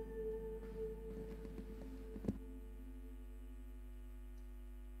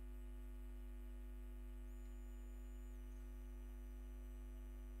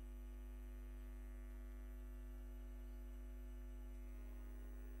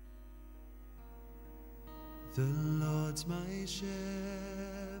 The Lord's my shepherd,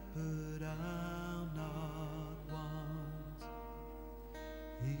 I'll not want.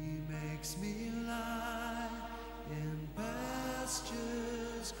 He makes me lie in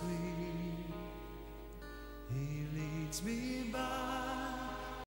pastures green. He leads me by